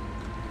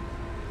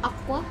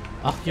 Aqua.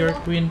 Akir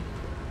Queen.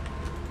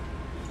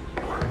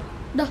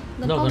 Dah,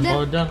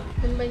 Gunpowder.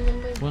 Combine.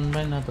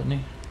 Combine na to ni.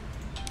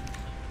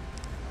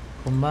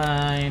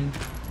 Combine.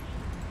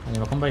 Ano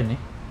ba combine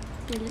eh?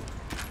 Dili.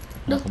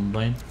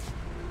 Combine.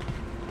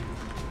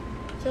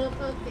 So,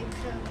 okay,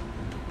 siya.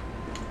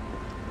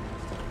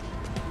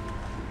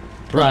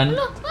 Run.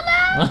 Wala!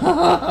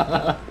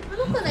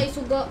 Ano ka na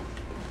isuga?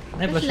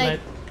 Ay,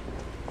 flashlight.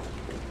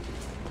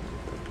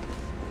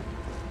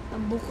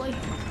 Ang bukoy.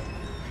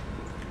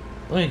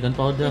 Uy,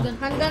 gunpowder.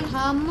 Hanggang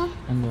hamo.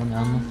 Ano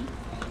amo?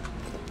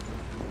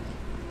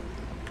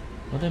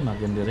 Wala yung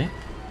magyan diri.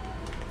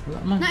 Wala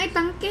man.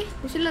 Naitangke.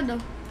 O sila daw.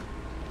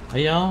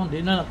 Ayaw,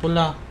 di na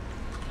pula.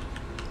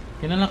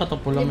 Kinala ka to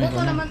pula may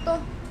Iboto naman to.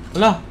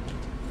 Wala.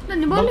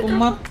 Nanibalik Bagong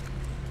map.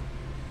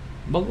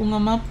 Bagong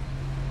nga map.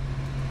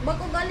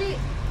 Bago gali.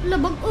 Wala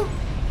bago.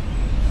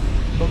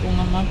 Bagong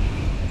nga map.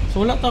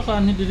 So wala ta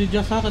ka ni diri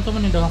dya sa kato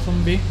man ni dagang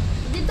zombie.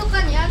 Dito ka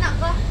ni anak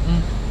ka.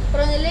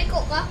 Pero niliko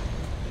ka.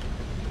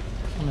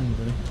 Ano ni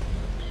diri?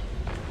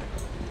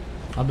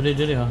 Abri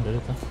diri ha, diri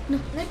ta.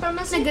 Nay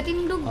parmas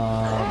nagatindog.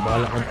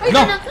 Bahala ka. Ay,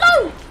 anak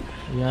lang.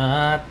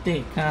 Yati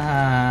ka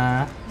ha.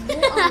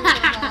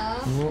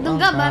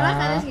 Dungga bara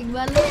ka na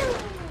sigbalo.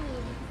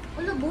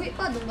 Wala, buhi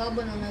pa.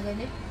 Dungabon ang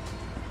nagani.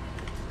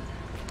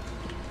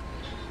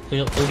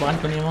 Tubakan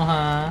ko niyo mo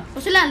ha.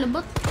 O sila,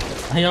 lubot.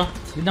 Ayo,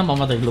 di na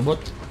mamatay lubot.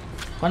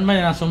 Kuan man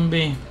na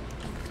zombie.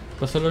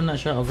 Pasulon na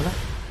siya, ogra.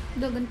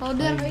 Dagan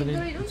powder. Ay,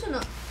 Ay, unsa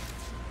na?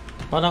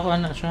 Para ko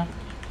ana siya.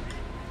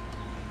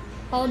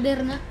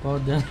 Powder na.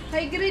 Powder.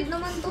 High grade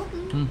naman to.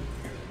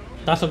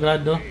 Taso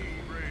grado.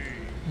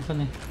 Ano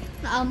ni?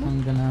 Naamo.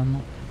 Ang ganamo.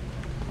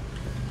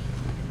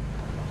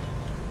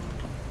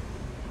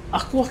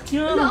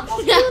 Aquacure!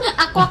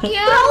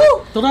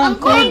 Aquacure! Turang Ang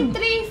ko!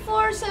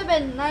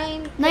 9347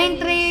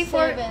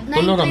 9347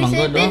 Tulo ra man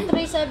god, oh.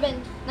 937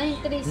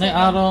 937 Nay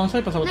arong,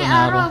 say pasabutan Nay na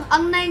araw. arong.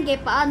 Ang 9 kay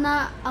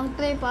paana, ang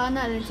 3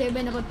 paana, ang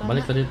 7 na paana.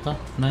 Balik ta dito.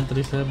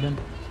 937.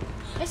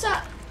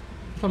 Isa.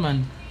 Pa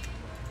man.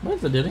 Balik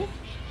ta diri.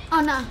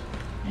 Na.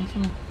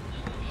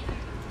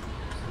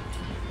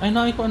 Ay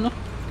naay ko ano?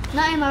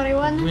 Naay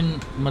marijuana.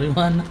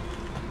 Marijuana.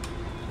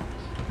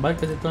 Balik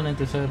ka dito,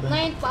 97.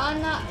 9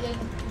 paana.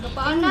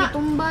 Paana.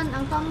 Gitumban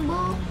ang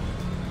kambo.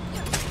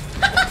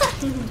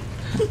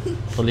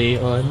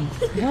 Tulion.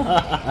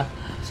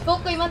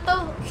 Kukoy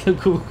mato.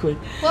 Kukoy.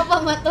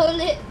 Wapa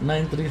matuli.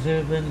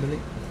 937, dali.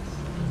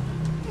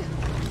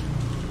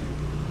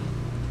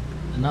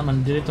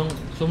 Naman, dito tong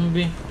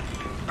zombie.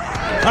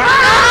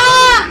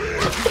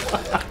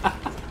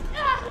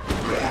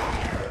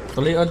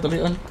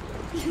 Tulion.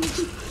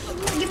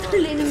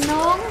 Gituli ng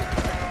nong.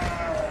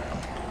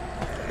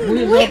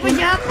 Uy, pa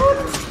Japon.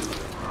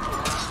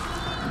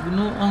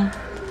 Ginuang.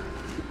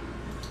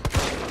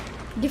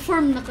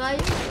 Deform na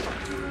kayo.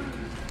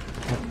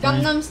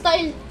 Gangnam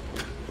Style.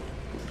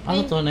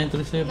 Ano to?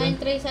 937?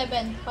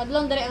 937.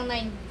 Padlong dari ang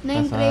 9.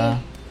 93.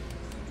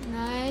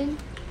 9.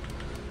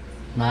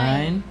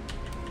 9.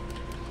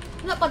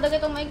 Na padagay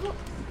tong maigo.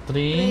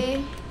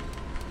 3.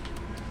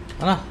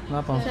 Ano?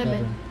 Wala pa.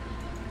 7.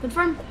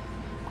 Confirm.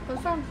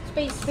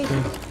 Space.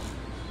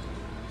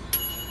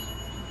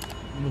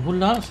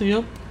 Hula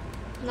siyo.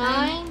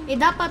 9.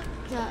 Dapat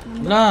sa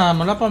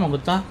Wala pa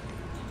maguta.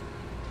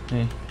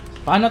 Eh.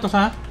 Paano to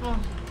sa?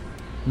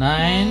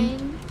 9.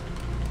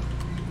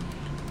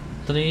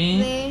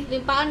 3.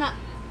 Din paana.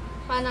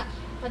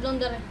 Padlong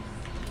dari.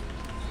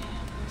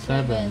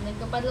 7.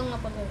 Nagkapadlong na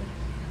po dari.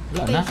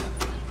 Wala na.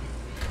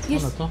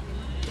 Yes. Ano to?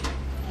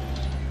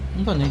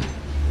 Ano to ni?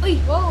 Uy!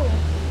 Wow!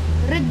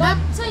 Red dot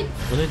site!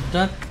 Red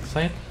dot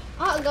site.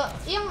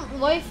 Yung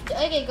wife,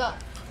 ay kay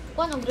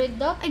kuan og red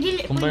dot? Ay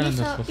dili Combine pwede ang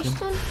sa discussion.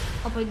 piston.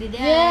 Pwede din.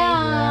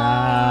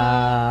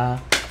 Yeah.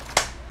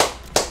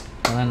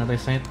 Wala na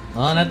tayo site.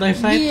 Oh, na tayo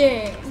site.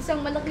 Yeah!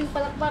 Isang malaking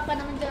palakpakan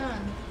naman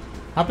dyan.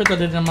 Happy ta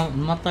din na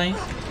matay.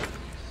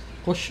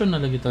 Cushion na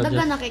lagi ta.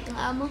 Daga na kay kang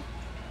amo.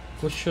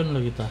 Cushion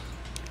lagi ta.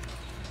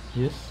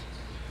 Yes.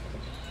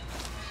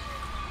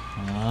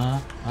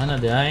 Ano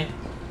di ay?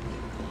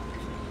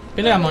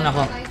 Pila mo na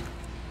ko.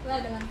 Wala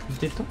naman.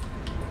 Dito.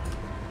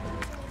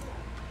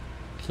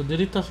 So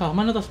dito sa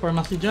mana tas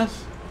pharmacy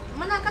just.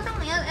 Mana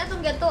katong etong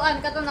gatuan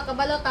katong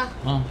nakabalot ta.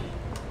 Oh.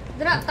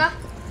 Dira ta.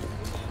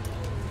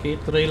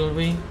 Kate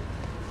Railway.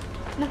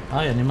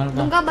 Ay, animal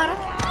ka. Tungga bara.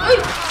 Uy!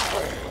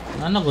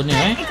 Ano guni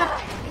eh?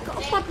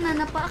 Ikaupat na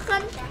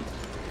napaakan.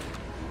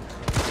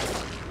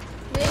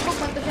 Naibog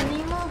man to siya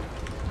nimo.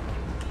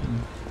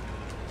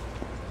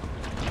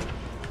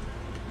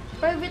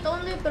 Private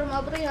only pero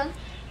maabrihan.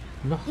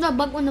 Lah, Na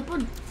bag-o na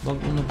pod.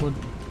 bago na po.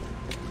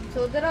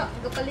 So dira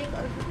gapalik.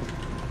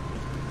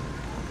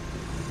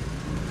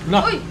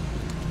 Lah, Uy!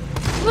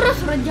 Mura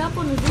sa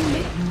Japon na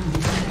zombie.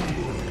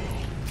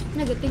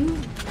 Nagating.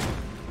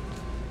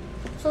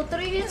 So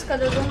 3 hits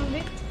kada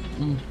zombie.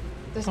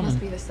 This Come must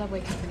on. be the subway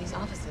company's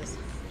offices.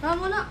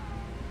 Mo na.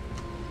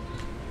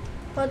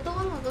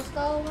 Patuon mo to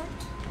tao ba?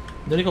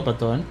 dali ko pa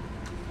to.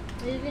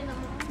 Dili na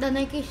mo.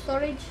 Danay kay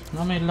storage.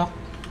 Na may lock.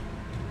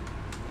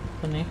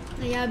 Kani?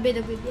 Nayabe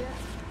na bidya.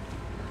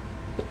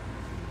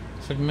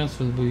 Segments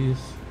will be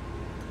used.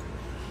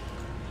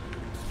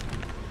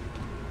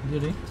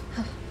 Diri?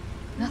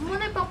 Mo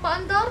na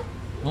ipapaandar.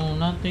 Oh,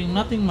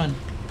 nothing man.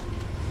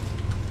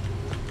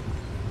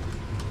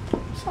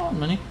 Saan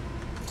man eh?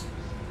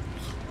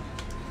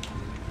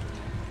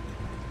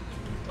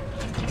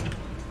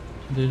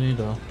 Diri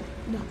daw.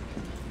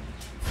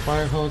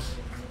 Firehouse.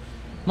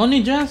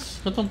 Money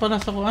Jazz, katong para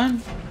sa kuan.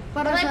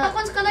 Para sa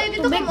ipakons kalayo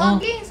dito tubig. kang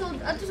agi. So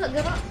ato sa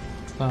dira.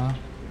 Sa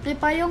May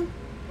payong.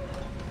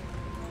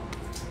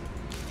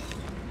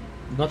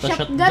 got a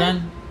Shotgun. shotgun.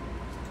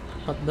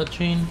 Cut the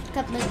chain.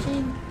 Cut the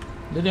chain.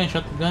 Dili ang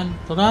shotgun.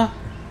 Tara.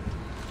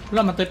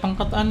 Wala matay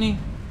pangkat ani.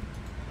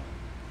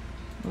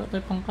 Wala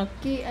tay pangkat.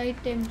 Key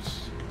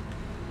items.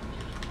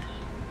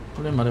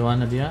 Wala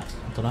marijuana diya.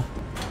 Tara.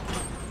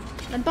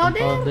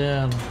 Gunpowder.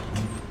 Powder.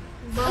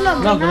 Alam,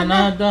 Wala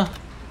granada.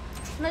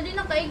 Na di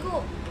na kaigo.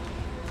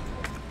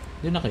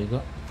 Di na kaigo.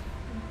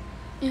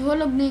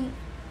 Ihulog ning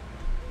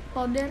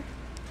powder.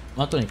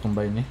 Ato ni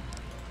combine eh.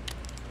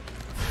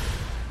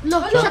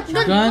 Lo,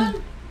 shotgun.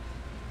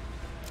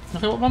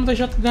 Nakiwa pa mo tayo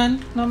shotgun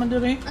naman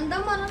diri.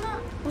 Andama na na.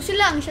 O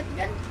sila ang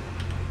shotgun.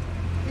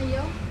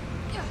 Ayaw.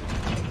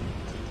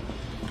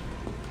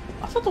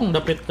 Asa tong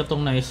dapit ka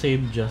tong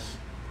na-save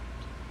just?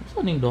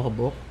 Saan yung doha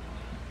bo?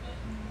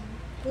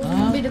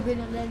 Zombie na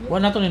dali.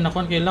 Wala na to ni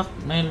nakuan kay lock.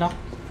 Na yung lock.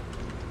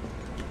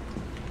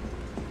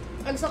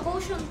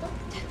 Execution to.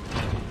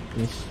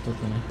 Yes, to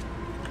na.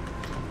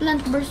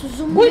 Plant versus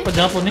zombie. Boy, pa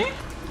Japon eh.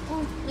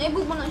 Oh,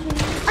 naibog mo na siya.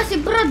 Ah, si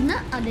Brad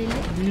na. Ah, dali.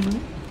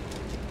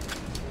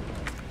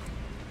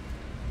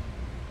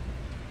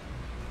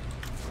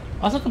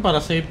 Asa ka para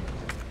save?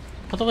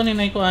 Kato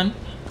kanina ikuan.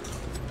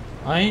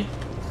 Ay,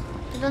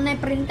 Ito na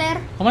yung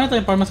printer. kamana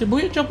tayo pharmacy.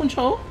 Boy, Japon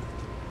siya oh.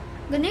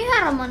 Gani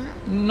haraman na.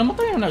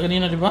 Namatay na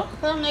kanina, di ba?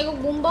 Parang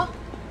naigog bomba.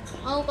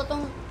 Ako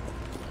katong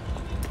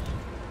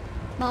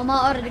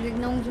mama or digig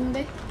na yung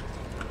zombie.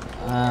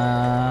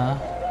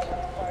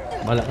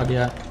 Bala ka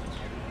diya.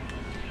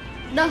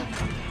 Dah.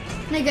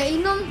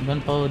 Nagainom.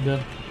 Gunpowder.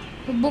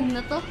 Hubog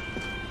na to.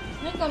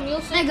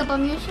 Nagka-music. Naga pa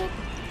music.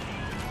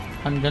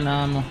 Handgan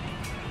na mo.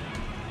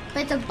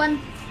 Kay tagpan.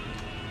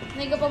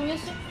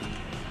 Nagka-music.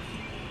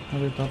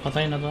 Ano dito?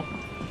 Patay na to.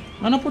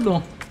 Ano po do?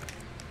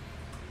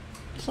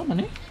 Saan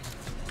man eh?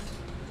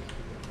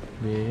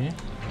 Be.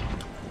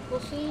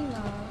 Kusina.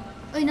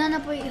 Uy,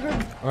 nana po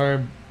i-herb. Or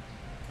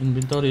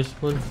inventory is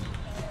full.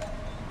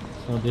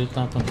 So dito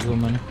na itong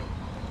tiguman.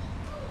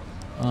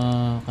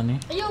 Kani?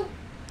 Ayaw.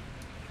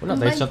 Wala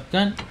tayo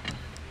shotgun.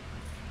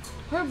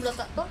 Herb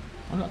lata to.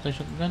 Wala tayo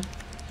shotgun.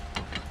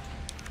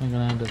 May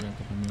ganado rin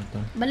ito kami ito.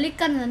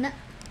 Balikan na na.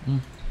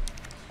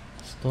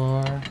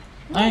 Store.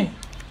 Ay!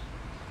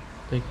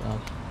 Take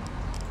out.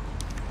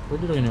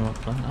 Pwede rin yung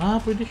wakan.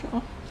 Pwede siya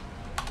oh.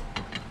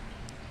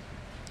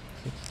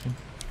 16.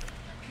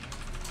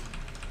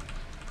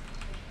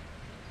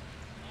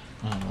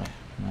 Okay.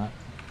 Na.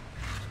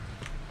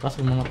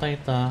 Kaso mamatay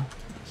ta.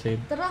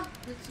 Save. Tara,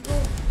 let's go.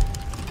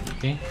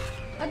 Okay.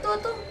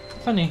 Ato.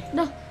 Saan eh?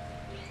 Dah.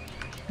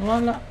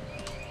 Nawala.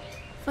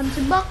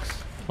 Fancy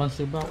box.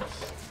 Fancy box.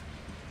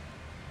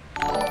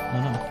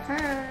 Ano?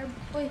 Herb.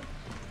 Uy.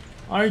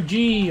 RG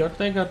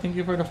Ortega, thank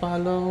you for the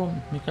follow.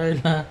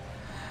 Micaela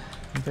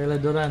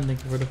Duran, thank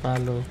you for the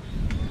follow.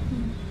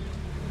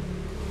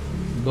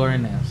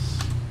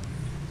 Gornes.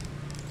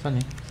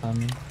 Saan eh? Sa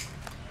amin.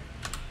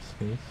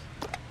 Space.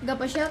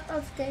 Gapa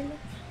shoutouts kayo.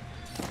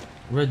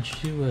 Red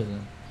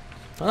Jewel.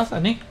 Para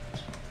saan eh?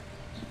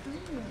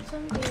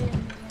 Saan kayo?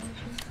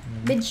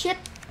 Bedsheet.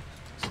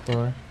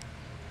 Store.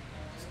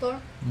 Store.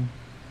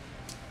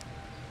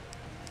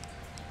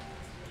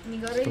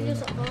 Nigarilyo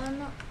sa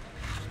kana.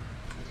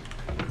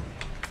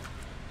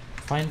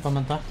 Fine pa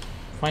man ta.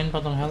 Fine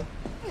pa tong health.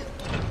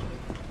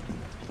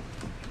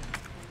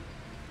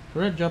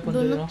 Red Japan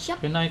Donut dito. shop.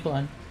 Pinay ko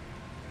an.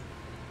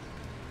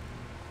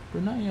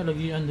 Pinay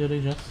alagian dire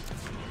just.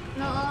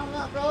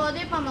 Pero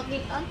di pa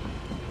makita.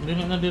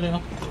 Dili na dire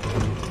oh.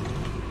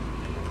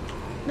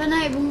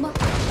 Danay bomba.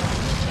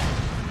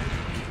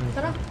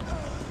 Tara.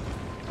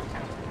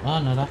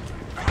 Nara.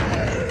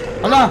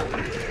 Ala!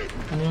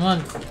 Ano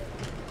man?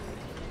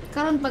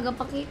 Karon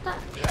pagapakita.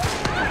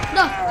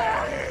 Dah.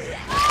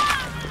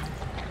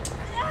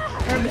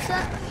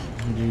 Bisa.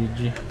 GG.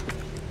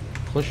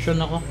 Question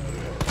ako.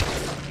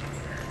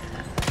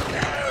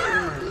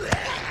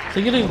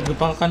 Sige rin,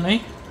 gupakan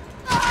ay.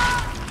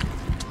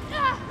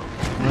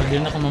 Hindi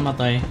na ako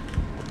mamatay.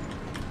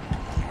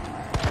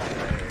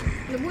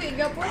 Labuy,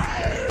 gapo.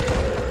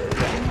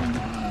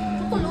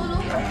 Tukulolo.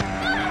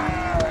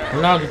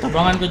 Wala,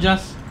 gitabangan ko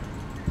just.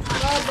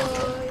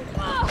 Baboy.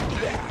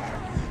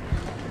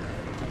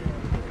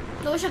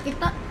 Daw siya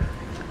kita.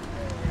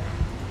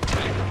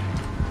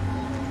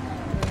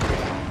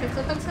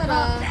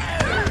 Tagsara.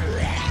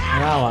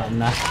 Yawa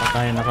na,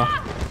 patayin ako.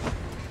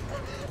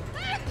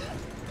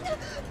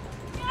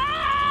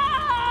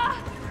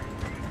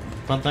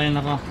 Patayin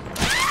ako.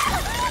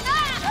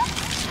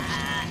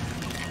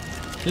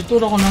 Dito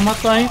ako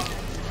namatay.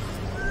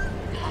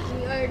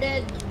 We are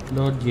dead.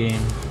 Load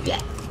game.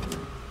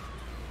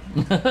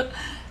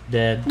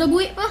 Dead.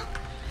 Dabuhi pa.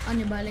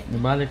 Nibalik.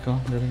 Nibalik ko,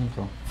 galing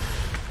ko.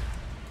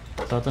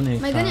 So ito na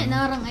May ganit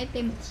narang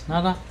items.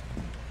 Nara.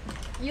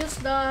 Use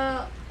the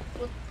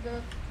put the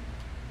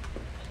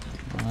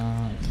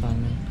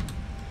examine.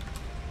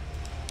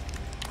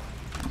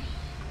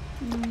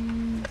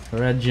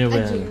 Red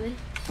Jewel.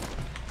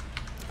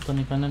 Ito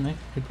ni kanan eh.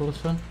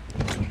 Repulsion.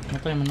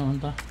 Matay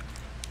manoon ta.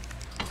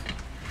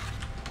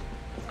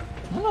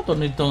 Ano to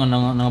nito nga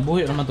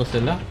nangabuhi naman to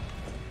sila.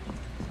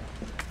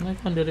 Ano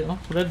yung diri oh.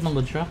 Red man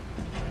good siya.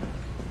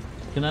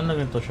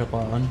 Kinanagin to siya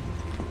paan.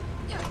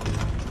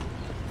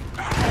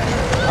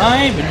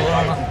 Ay! Binuha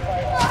ka.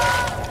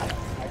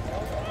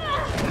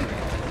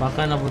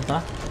 Baka na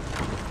punta.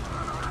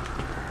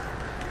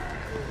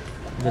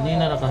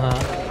 Ganina na ka ha.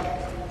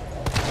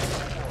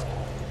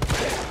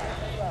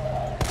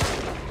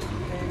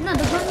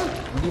 Dagan na.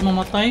 Hindi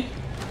mamatay.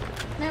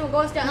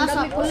 Magawas dyan.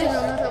 Nasa pulis.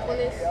 Nasa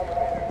pulis.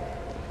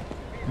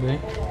 Okay.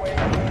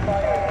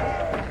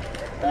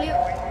 Tuliyo.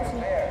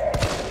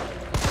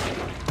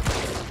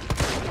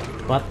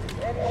 What?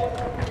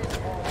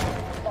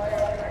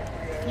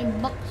 Yung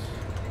box.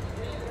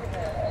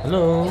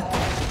 Hello?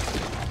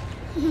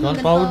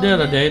 Gunpowder.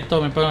 Ada ito.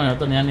 May parang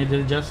ito. Yan ni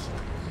Diljaz.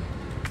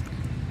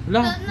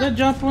 Wala. Wala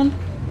Japon.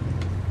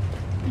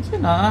 Kasi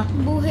na.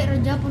 Buhay ra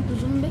Japon to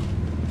zombie.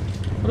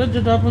 Wala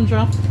dyan dapon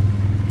siya.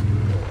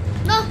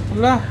 No!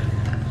 Wala.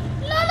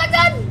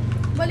 Lalagan!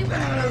 Balik pa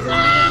ng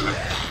zombie.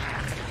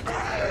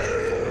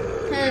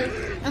 Hell,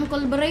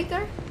 Uncle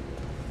Breaker?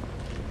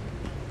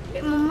 Di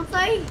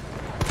mamatay.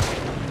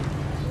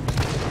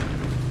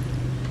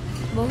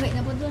 Buhay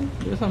na po dun.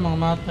 Di sa mga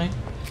matay.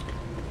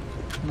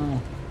 No.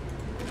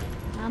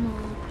 Amo.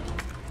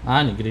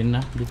 Ah, ni green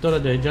na. Dito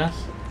ra dyan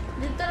Jazz.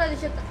 Dito ra di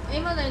siya.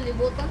 Ay mo na yung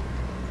libutan.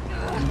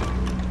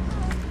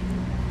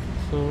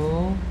 So,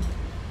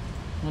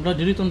 wala,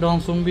 dito itong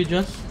dahong zombie,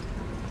 Jazz.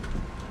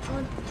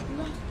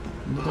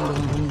 Dito itong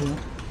dahong zombie.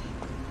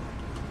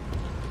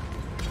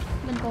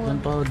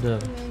 Gunpowder.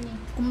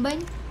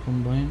 Combine?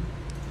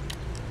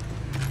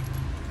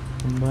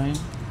 Combine.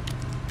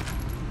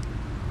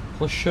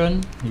 Potion.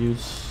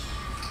 Use.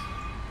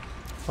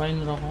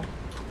 Fine na ako.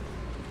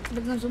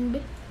 Dagang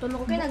zombie.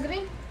 Tulog okay na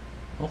green.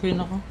 Okay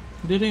na ako.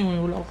 Hindi rin,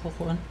 wala ako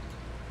kukuhan.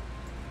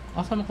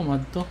 Asa mo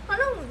kumad to?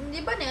 Anong,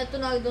 di ba niya ito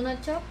nag-donut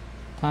shop?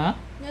 Ha?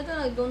 Niya ito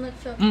nag-donut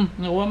shop.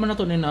 Nakuha mo na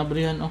to,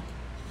 ninaabrihan, oh.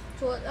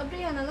 So,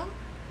 abrihan na lang.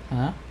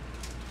 Ha?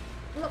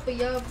 Wala pa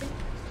yabi.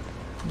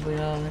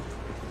 Bayari.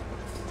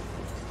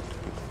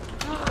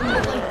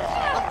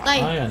 Patay.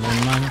 Ay, ano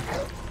naman.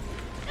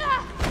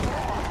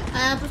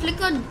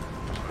 Puslikod.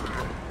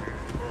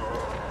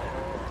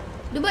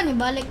 Di ba ni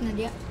balik na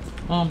diya?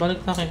 Oh,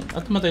 balik na kayo.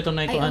 At matay ito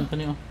na ikuhan ka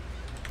niyo.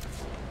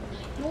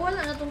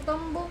 Wala na tong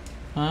tambo.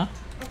 Ha?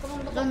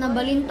 Ito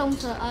nabalintong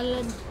sa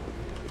alad.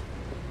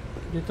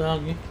 Dito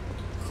agi.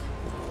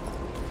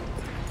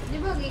 Di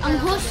ba ang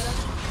host?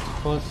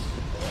 Host.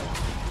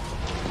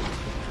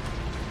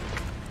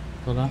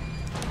 Ito lang.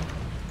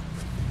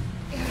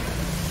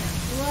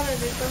 Wala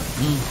dito.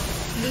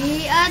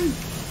 Dihian.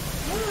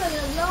 Wala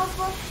naglaw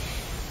po.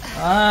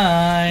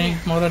 Ay,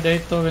 mura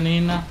dito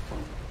kanina.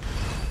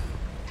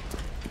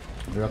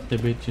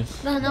 Reactivate yun.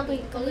 Nahanap ko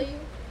kalayo.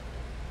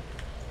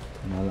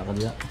 Nala ka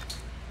diya.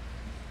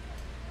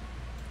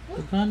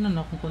 Pagkanan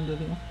akong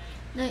kundali mo.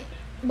 Nay,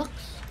 box.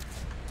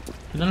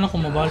 Kailan ako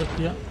mabalik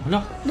diya?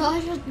 Hala.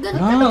 Shotgun.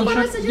 Ah, Ang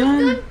para sa shotgun.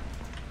 shotgun.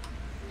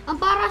 Ang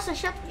para sa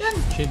shotgun.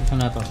 Save sa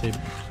nato, save.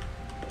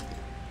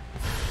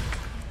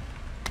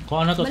 Kung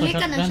ano to sa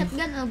Balikan ang shotgun?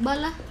 shotgun. Ang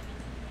bala.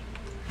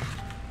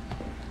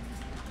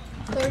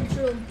 Third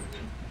room.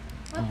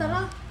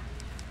 Tara.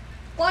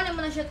 Kuha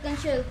naman ang shotgun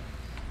shell.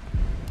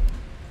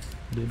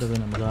 Hindi daw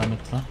na magamit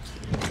pa.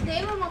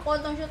 Hindi mo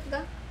makuha tong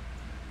shotgun.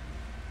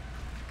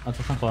 At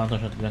saan ko ang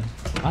shotgun?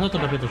 Ano to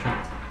dapat ito siya?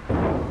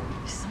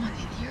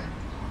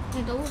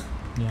 Ito.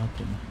 Hindi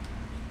ako na.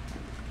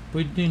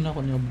 Pwede na ako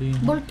niya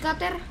Bolt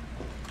cutter.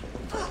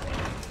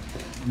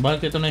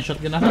 Balik ito na yung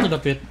shotgun. Ano to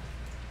dapat?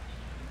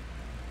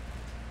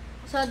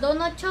 Sa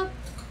donut shop.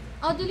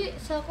 Oh, dili.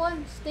 Sa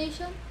kuan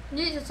station.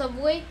 Dili sa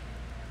subway.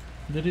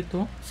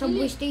 Dito?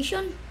 Subway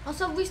station. Ah,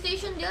 subway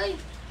station di ay.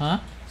 Ha?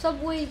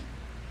 Subway.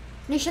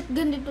 May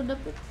shotgun dito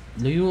dapat.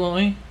 Layo ako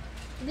eh.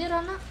 Di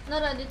rana.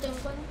 Nara dito yung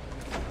kuan.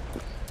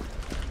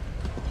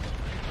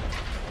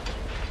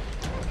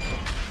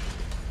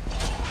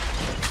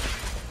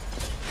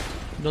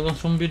 Dagang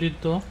zombie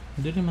dito.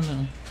 Hindi naman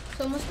na.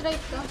 So, mo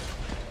strike ka.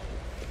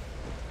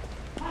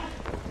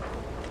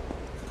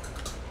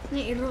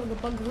 Ni iro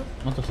gapag ho.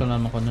 Ano sa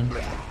naman ko nun?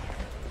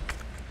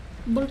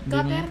 Bolt Di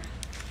cutter.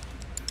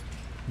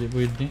 Hindi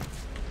pwede.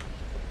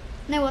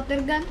 Na water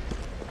gun.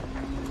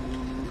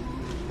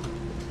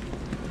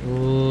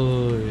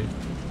 Uy.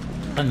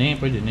 Ano eh,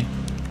 pwede na eh.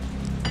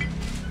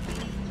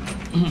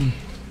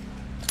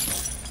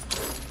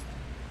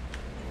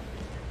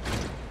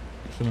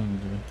 Saan mo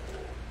dito?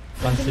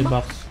 Fancy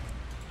box.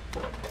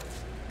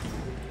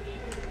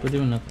 Pwede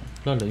mo na ito.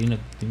 Lala,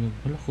 inag-tingog.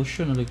 Wala,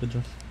 cushion na like ka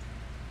dyan.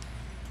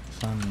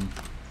 Saan?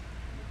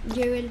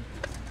 Jewel.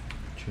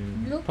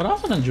 Blue? Para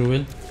saan ang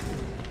jewel?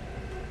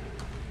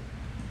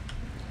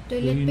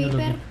 Toilet Uy, paper.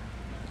 nalagay.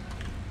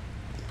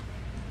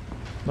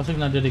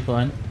 Basig na diri ko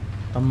an.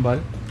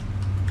 Tambal.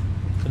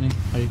 Saan yung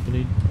high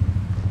grade?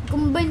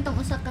 Combine tong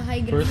usa ka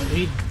high grade. First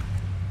aid.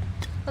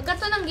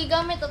 Pagkato nang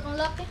gigamit atong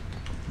laki.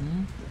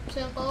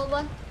 Sa yung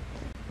kauban.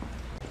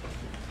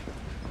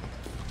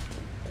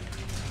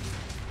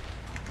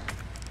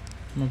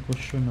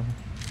 Mag-cushion ako.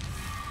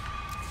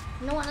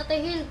 Nawa na tayo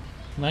heal.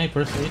 Nay,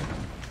 first aid.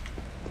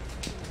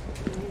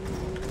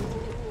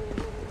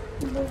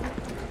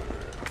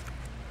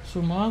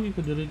 Sumagi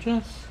ko diri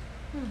Jazz.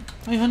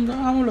 Ay, handa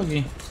amo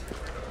lagi.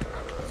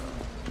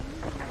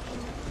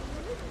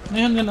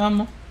 Ay, handa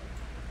amo.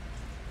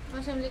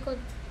 Nasa likod.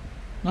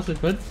 Nasa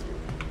likod?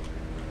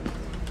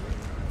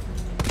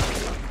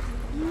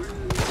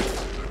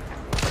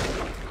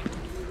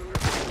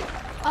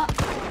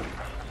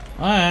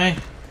 Ay.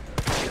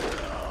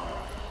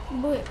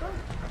 Boy.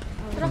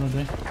 Ano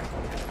dyan?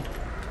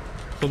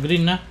 So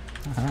green na.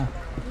 Aha.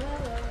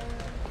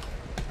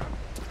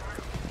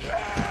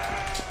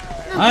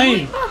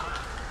 Ay!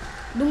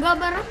 Dungga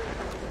ba ra?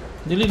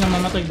 Dili na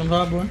mamatay ng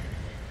gabon.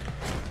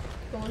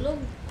 Tulog.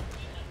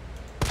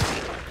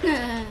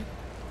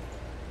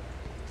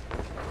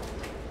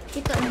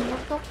 Kita ang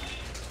motok.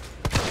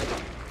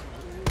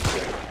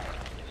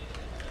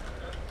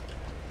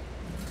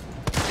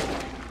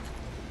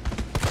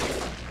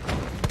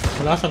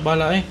 Wala sa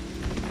bala eh.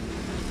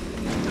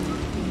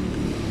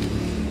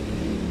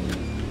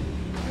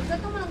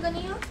 Nagkato mo lang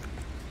ganiyo?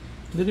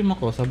 Dili mo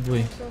ko,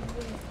 subway.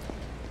 Subway.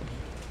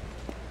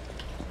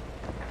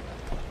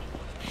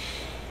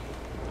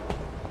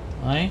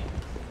 Ay?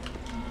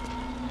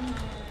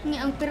 Ni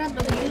ang pirat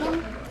o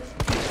ilong.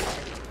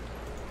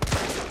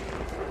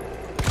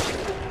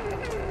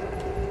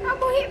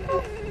 Abuhi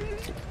po.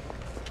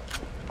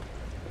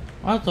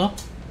 Ah, to?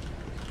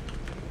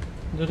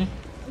 Dili.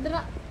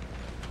 Dara.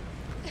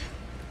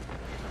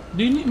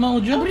 Dili mao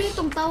dyan. Abri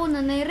itong tao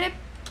na nairep.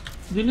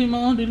 Dili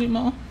mao, dili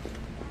mao.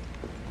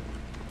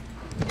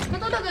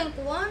 Katulad ang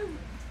kuwan.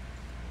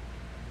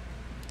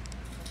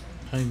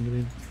 High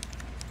grade.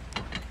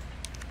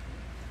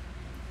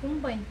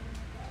 Combine.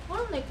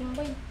 Wala na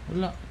combine.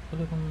 Wala.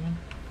 Wala kang naman.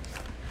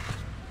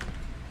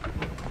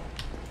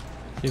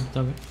 Save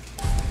tab eh.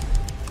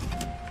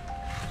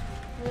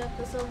 Wala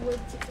ka sa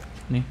wood chicken.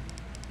 Ni.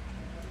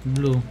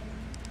 Blue.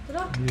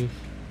 Dara. Blue.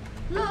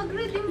 La,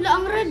 red yung... La,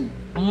 ang red.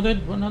 Ang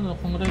red. Wala na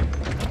akong red.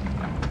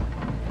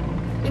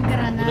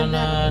 Granada.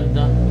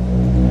 Granada.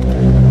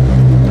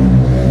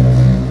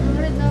 Ang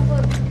red na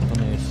pod. Ito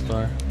na yung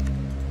star.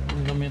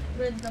 Ang gamit.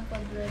 Red na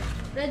pod, red.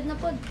 Red na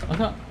pod.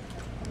 Asa?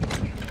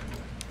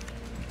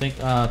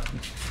 Take out.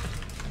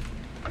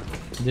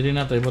 Dili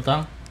na ito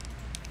ibutang.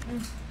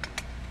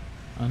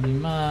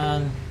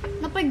 Animal.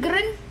 Napay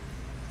green.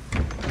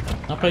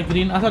 Napay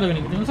green. Asa na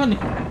ganit? Yung saan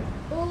eh?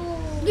 Oh.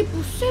 Di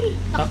pusil.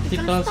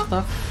 Tactical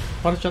stock.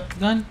 Para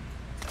shotgun.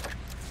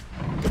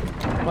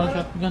 Para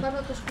shotgun.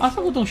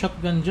 Asa ko tong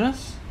shotgun,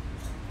 Jazz?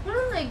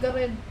 Wala na yung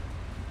red.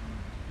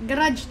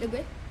 Garage, diba?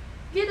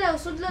 Di daw,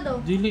 sudla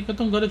daw. Dili ka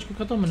tong garage ko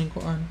ka to,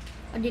 maningkuan.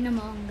 Adi na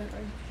maang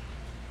garage.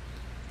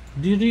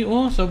 Dili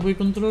oh, subway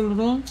control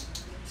room.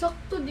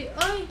 Sakto di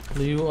ay.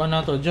 Layuan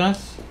na to,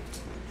 Jazz.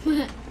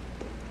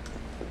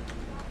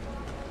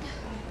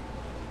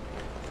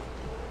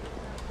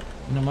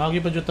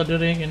 Namagi pa dyan ta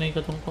dire, kinay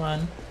katong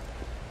kuan.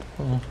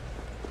 Oo.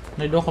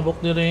 Naido ka buk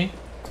dire.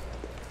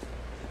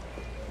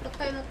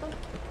 Patay na to.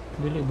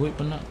 Dili, buhay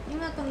pa na.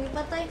 Yung nga itong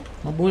ipatay.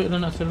 Mabuhay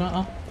na sila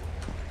ah.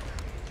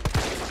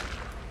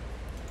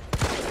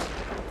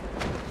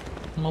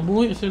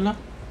 Mabuhay sila.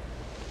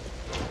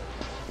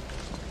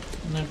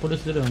 Ano yung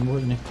police dire,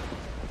 mabuhay ni.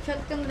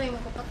 Shotgun rin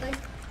makapatay.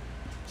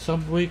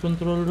 Subway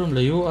control room,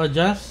 layo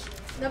adjust.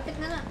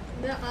 Dapit na na.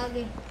 Dira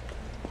kagi.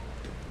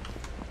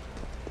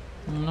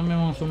 Ano may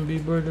mga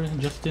zombieber dire,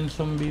 Justin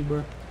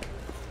Zombieber.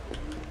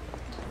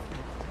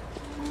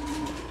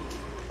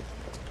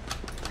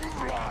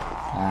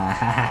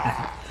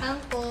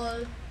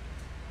 Uncle.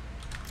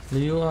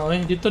 Layo ah,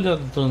 oy, dito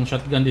itong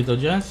shotgun dito,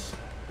 Jazz.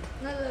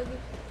 Nalagi.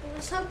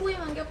 Subway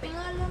man gaping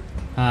alam.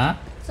 Ha?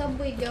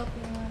 Subway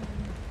gaping alam.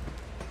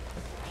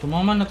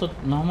 Sumama na to,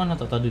 naman na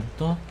tata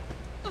dito.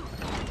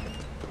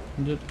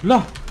 Dito.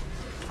 Lah!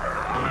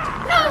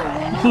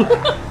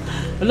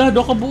 Ala,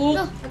 do ka buok.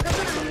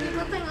 Nagkata na, hindi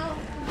patay nga ako.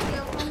 Hindi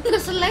ako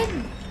ang slide.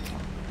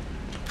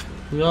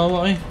 Kuyawa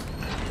eh.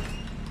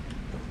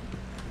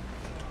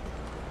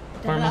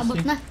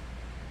 Abot na.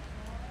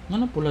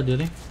 Ano pula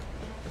dire?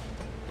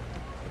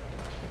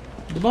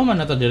 Di ba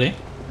man nata dire?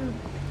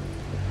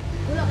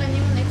 Wala ka niyo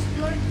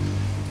na-explore.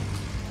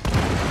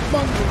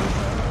 Bang!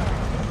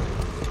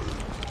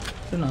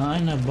 Ito na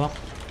ay na back.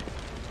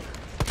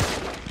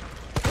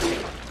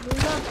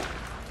 Wala.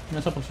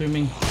 Nasa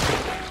pag-swimming.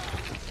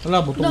 Wala,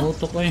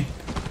 butok-butok eh.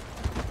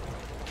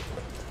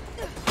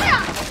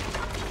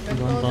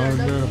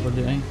 Gunpowder pa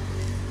di ay.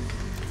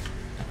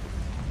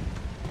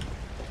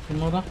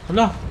 Simura.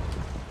 Wala!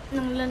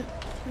 Nang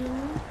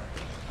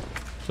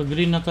So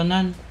green na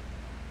tanan.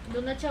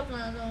 doon na chop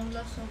na ang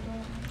last of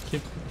all.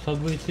 Sip,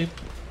 subway sip.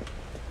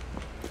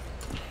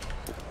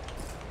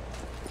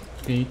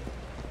 Okay.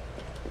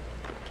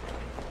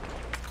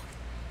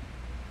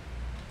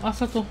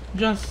 Asa to?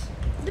 Jazz.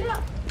 Dira!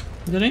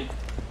 Dire?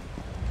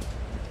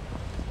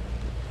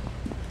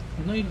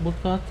 Naibot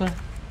kata.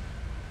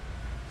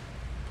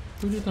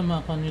 Pwede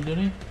tamakan niyo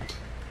dire.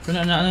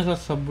 Pinanaan sa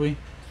subway.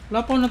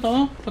 Lapaw na to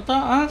oh.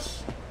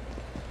 Pataas.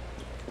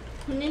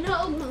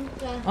 Ninaog man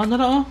ka. Ah,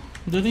 nara oh.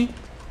 Dire.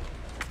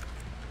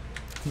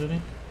 Dire.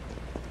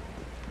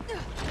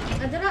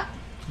 Dira!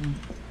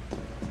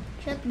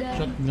 Shotgun.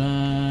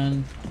 Shotgun.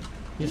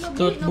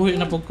 Istot. Buhi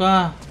na po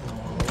ka.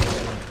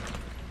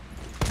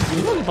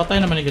 Patay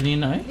naman ni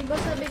kanina eh. Di ba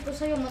sabi ko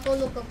sa'yo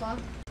matulog ka pa?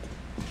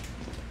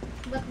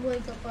 Ba't buhay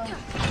ka pa?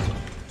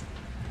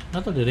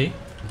 Nato dire?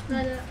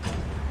 Nala.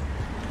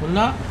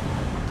 Wala.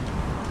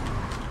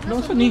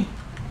 Wala ko ni.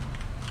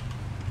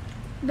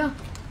 Da.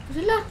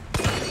 Sila.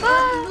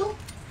 Ah!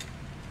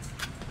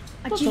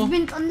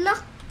 Achievement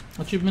unlock.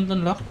 Achievement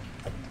unlock.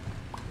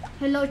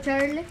 Hello,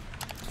 Charlie.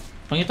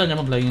 Pangitan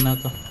niya mag-lying na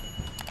to.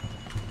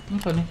 Ano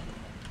ka ni?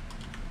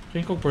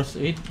 Tingin ko first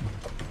aid.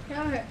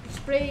 Yeah,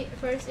 spray,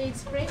 first aid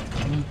spray.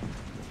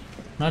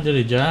 Na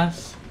dire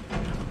Jazz.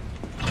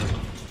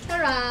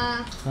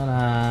 Tara!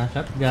 Tara,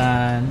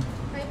 shotgun.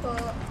 Hi po.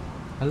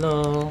 Hello.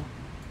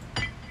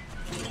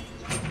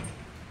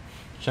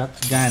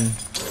 Shotgun.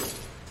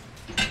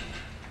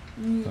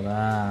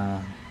 Tara.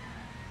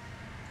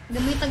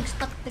 Gamitag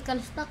tactical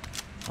stock.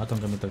 Atong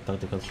gamit ang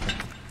tactical stock.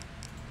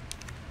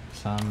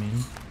 Sa amin.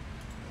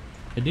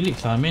 Dili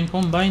sa amin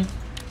combine.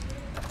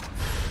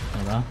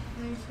 Diba?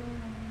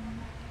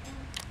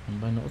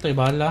 Combine. Utay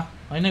bala.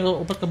 Ay na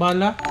upat ka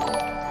bala.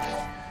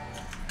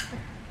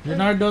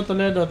 Leonardo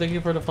Toledo, thank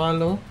you for the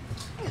follow.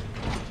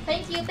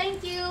 Thank you, thank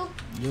you.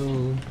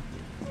 Yo.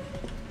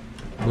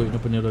 Boy na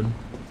pa niya ron.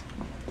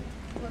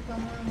 Huwag ka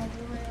muna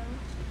mabuhay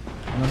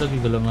ah. Ano lagi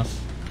galangas?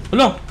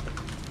 Hala!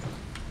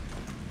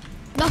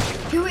 Dah,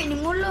 hiwi ni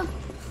mula.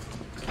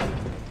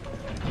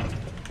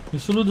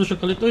 Isulod do siya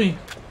kalito eh.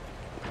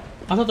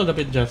 Asa to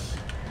dapit Jazz?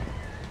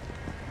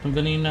 Itong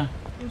ganina.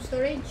 Yung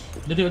storage.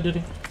 Diri o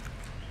diri.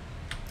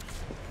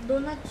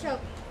 Donut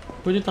shop.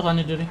 Pwede taka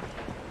ni diri.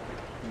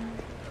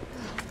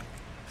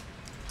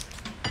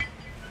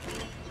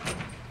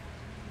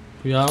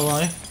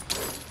 Kuyawa eh.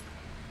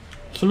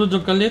 Sulod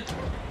yung kalit.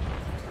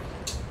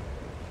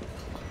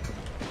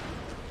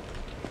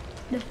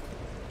 Dah,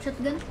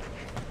 shotgun.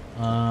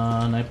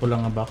 Naipo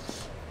lang nga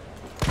box.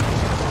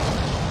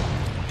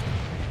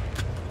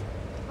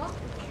 Oh?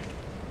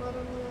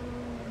 Parang walang...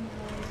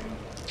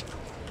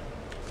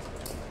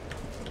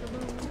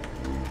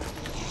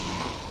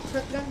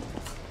 Shotgun.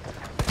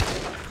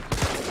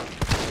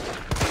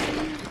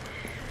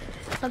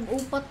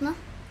 Tag-upat na.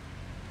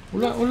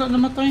 Wala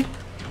namatay.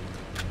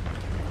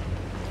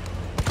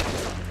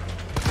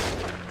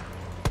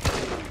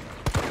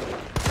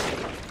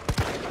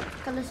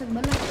 Kalasag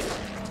bala.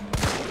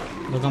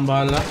 Dagang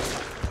bala.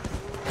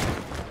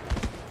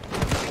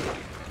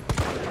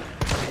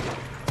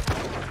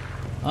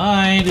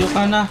 Ay, di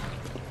ka na.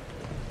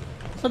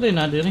 Sa din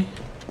na diri.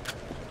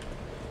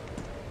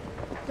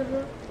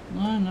 Turo.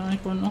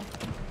 Na-icon oh.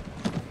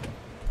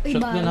 Uy,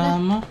 Shotgun bala. na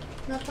mo.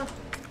 Napa.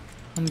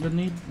 Hand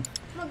grenade.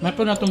 May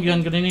po natong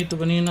hand grenade ito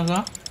ganina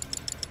ka.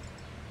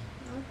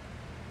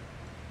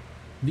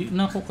 Di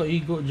na ako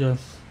kaigo,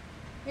 Jazz.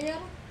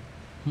 Ayan.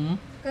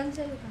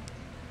 Cancel ka.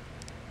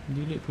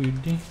 Dili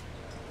pwede.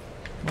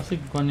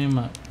 Basig ko niya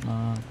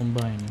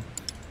ma-combine.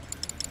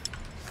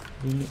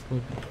 Dili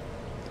pwede.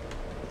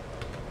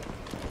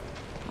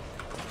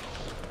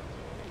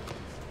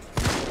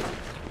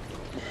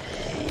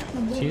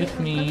 Excuse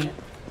me.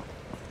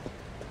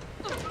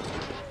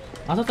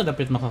 Asa ta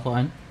dapit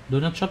makakuan?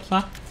 Donut shop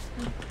sa?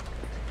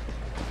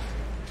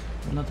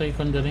 Ano tayo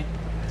ikon diri?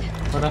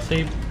 Para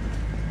save.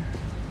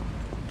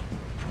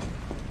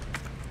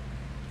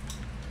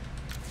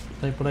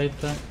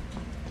 Typewriter.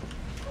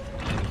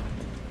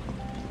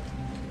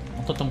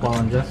 Ito itong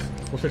kawan dyan.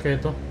 Kasi kayo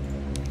ito.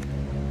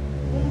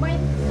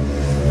 Combine.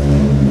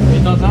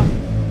 Ito sa?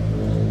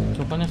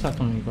 So pa niya sa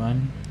itong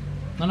ikuan.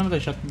 Ano naman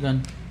tayo? Shotgun.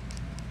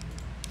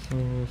 So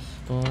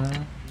store.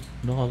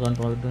 Doon ka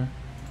gunpowder.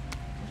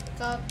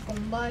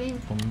 Combine.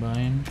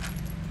 Combine.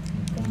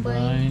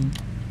 Combine.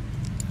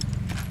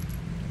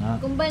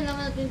 Combine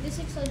naman na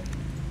 26.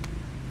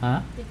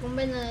 Ha?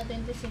 I-combine na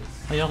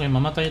 26. Ay okay,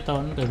 mamatay ito.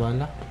 Ano tayo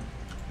bala?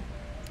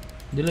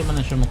 Dili man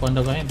na siya makuha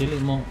na kaya.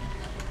 Dili mo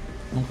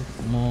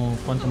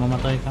kuha ka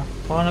mamatay ka.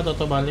 Kuha na to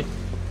balik.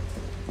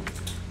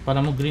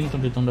 Para mo green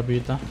to ditong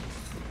dapita.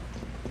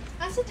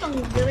 Kasi itong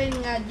green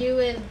nga,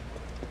 jewel.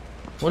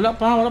 Wala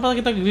pa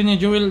kita green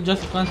ni jewel.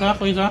 Just kansa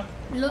ako isa.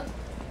 Lo.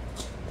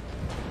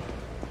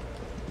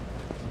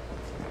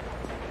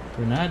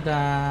 Granada.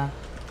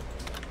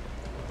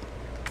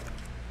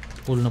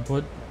 Full na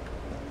pod.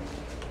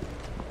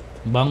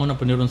 Bango na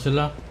paniron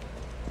sila.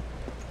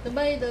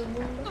 Sabay,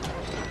 dagbong.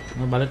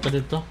 Balik ka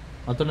dito.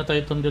 Ato na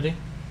tayo itong diri.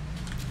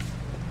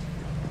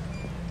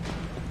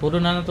 Puro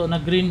na to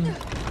na green.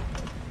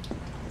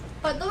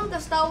 Patong,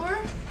 kas tower.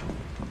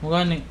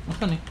 Mugani.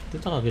 Masa ni?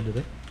 Dito ka gid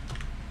diri.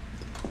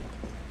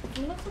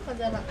 Ano sa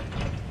kadala?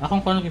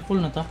 Akong kuha na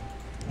full na ta.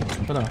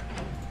 Tara.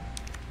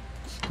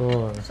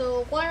 Store.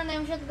 So, kuha na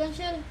yung shotgun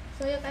shell.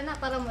 So, yun ka na,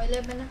 para mo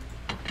 11 na.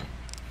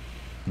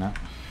 Na.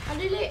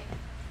 Adili.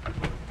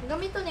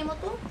 Gamiton ni mo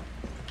to.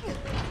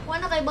 Kuha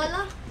na kay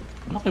bala.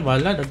 Ano kay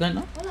bala? Dagan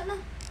no? Wala na.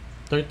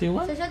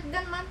 31? Sa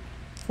shotgun man.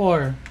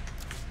 4.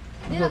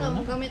 Hindi na ka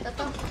mo gamit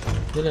ato.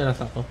 Dili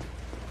rasa ko.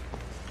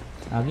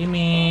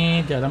 Agimi,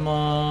 diara mo.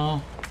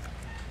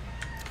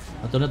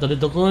 Ato na to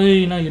dito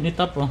koy na unit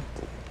up oh.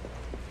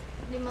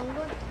 Di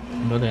manggod.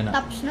 Bale na.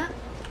 Taps na.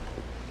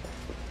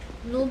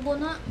 Nubo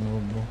na.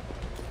 Nubo.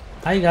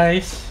 Hi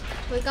guys.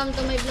 Welcome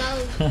to my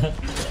vlog.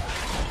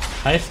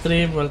 Hi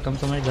stream, welcome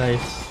to my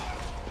guys.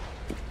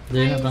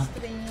 Dili na ta.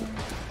 Stream.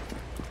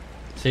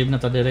 Save na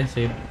ta dire,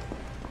 save.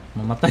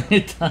 Mamatay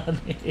ni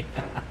tani.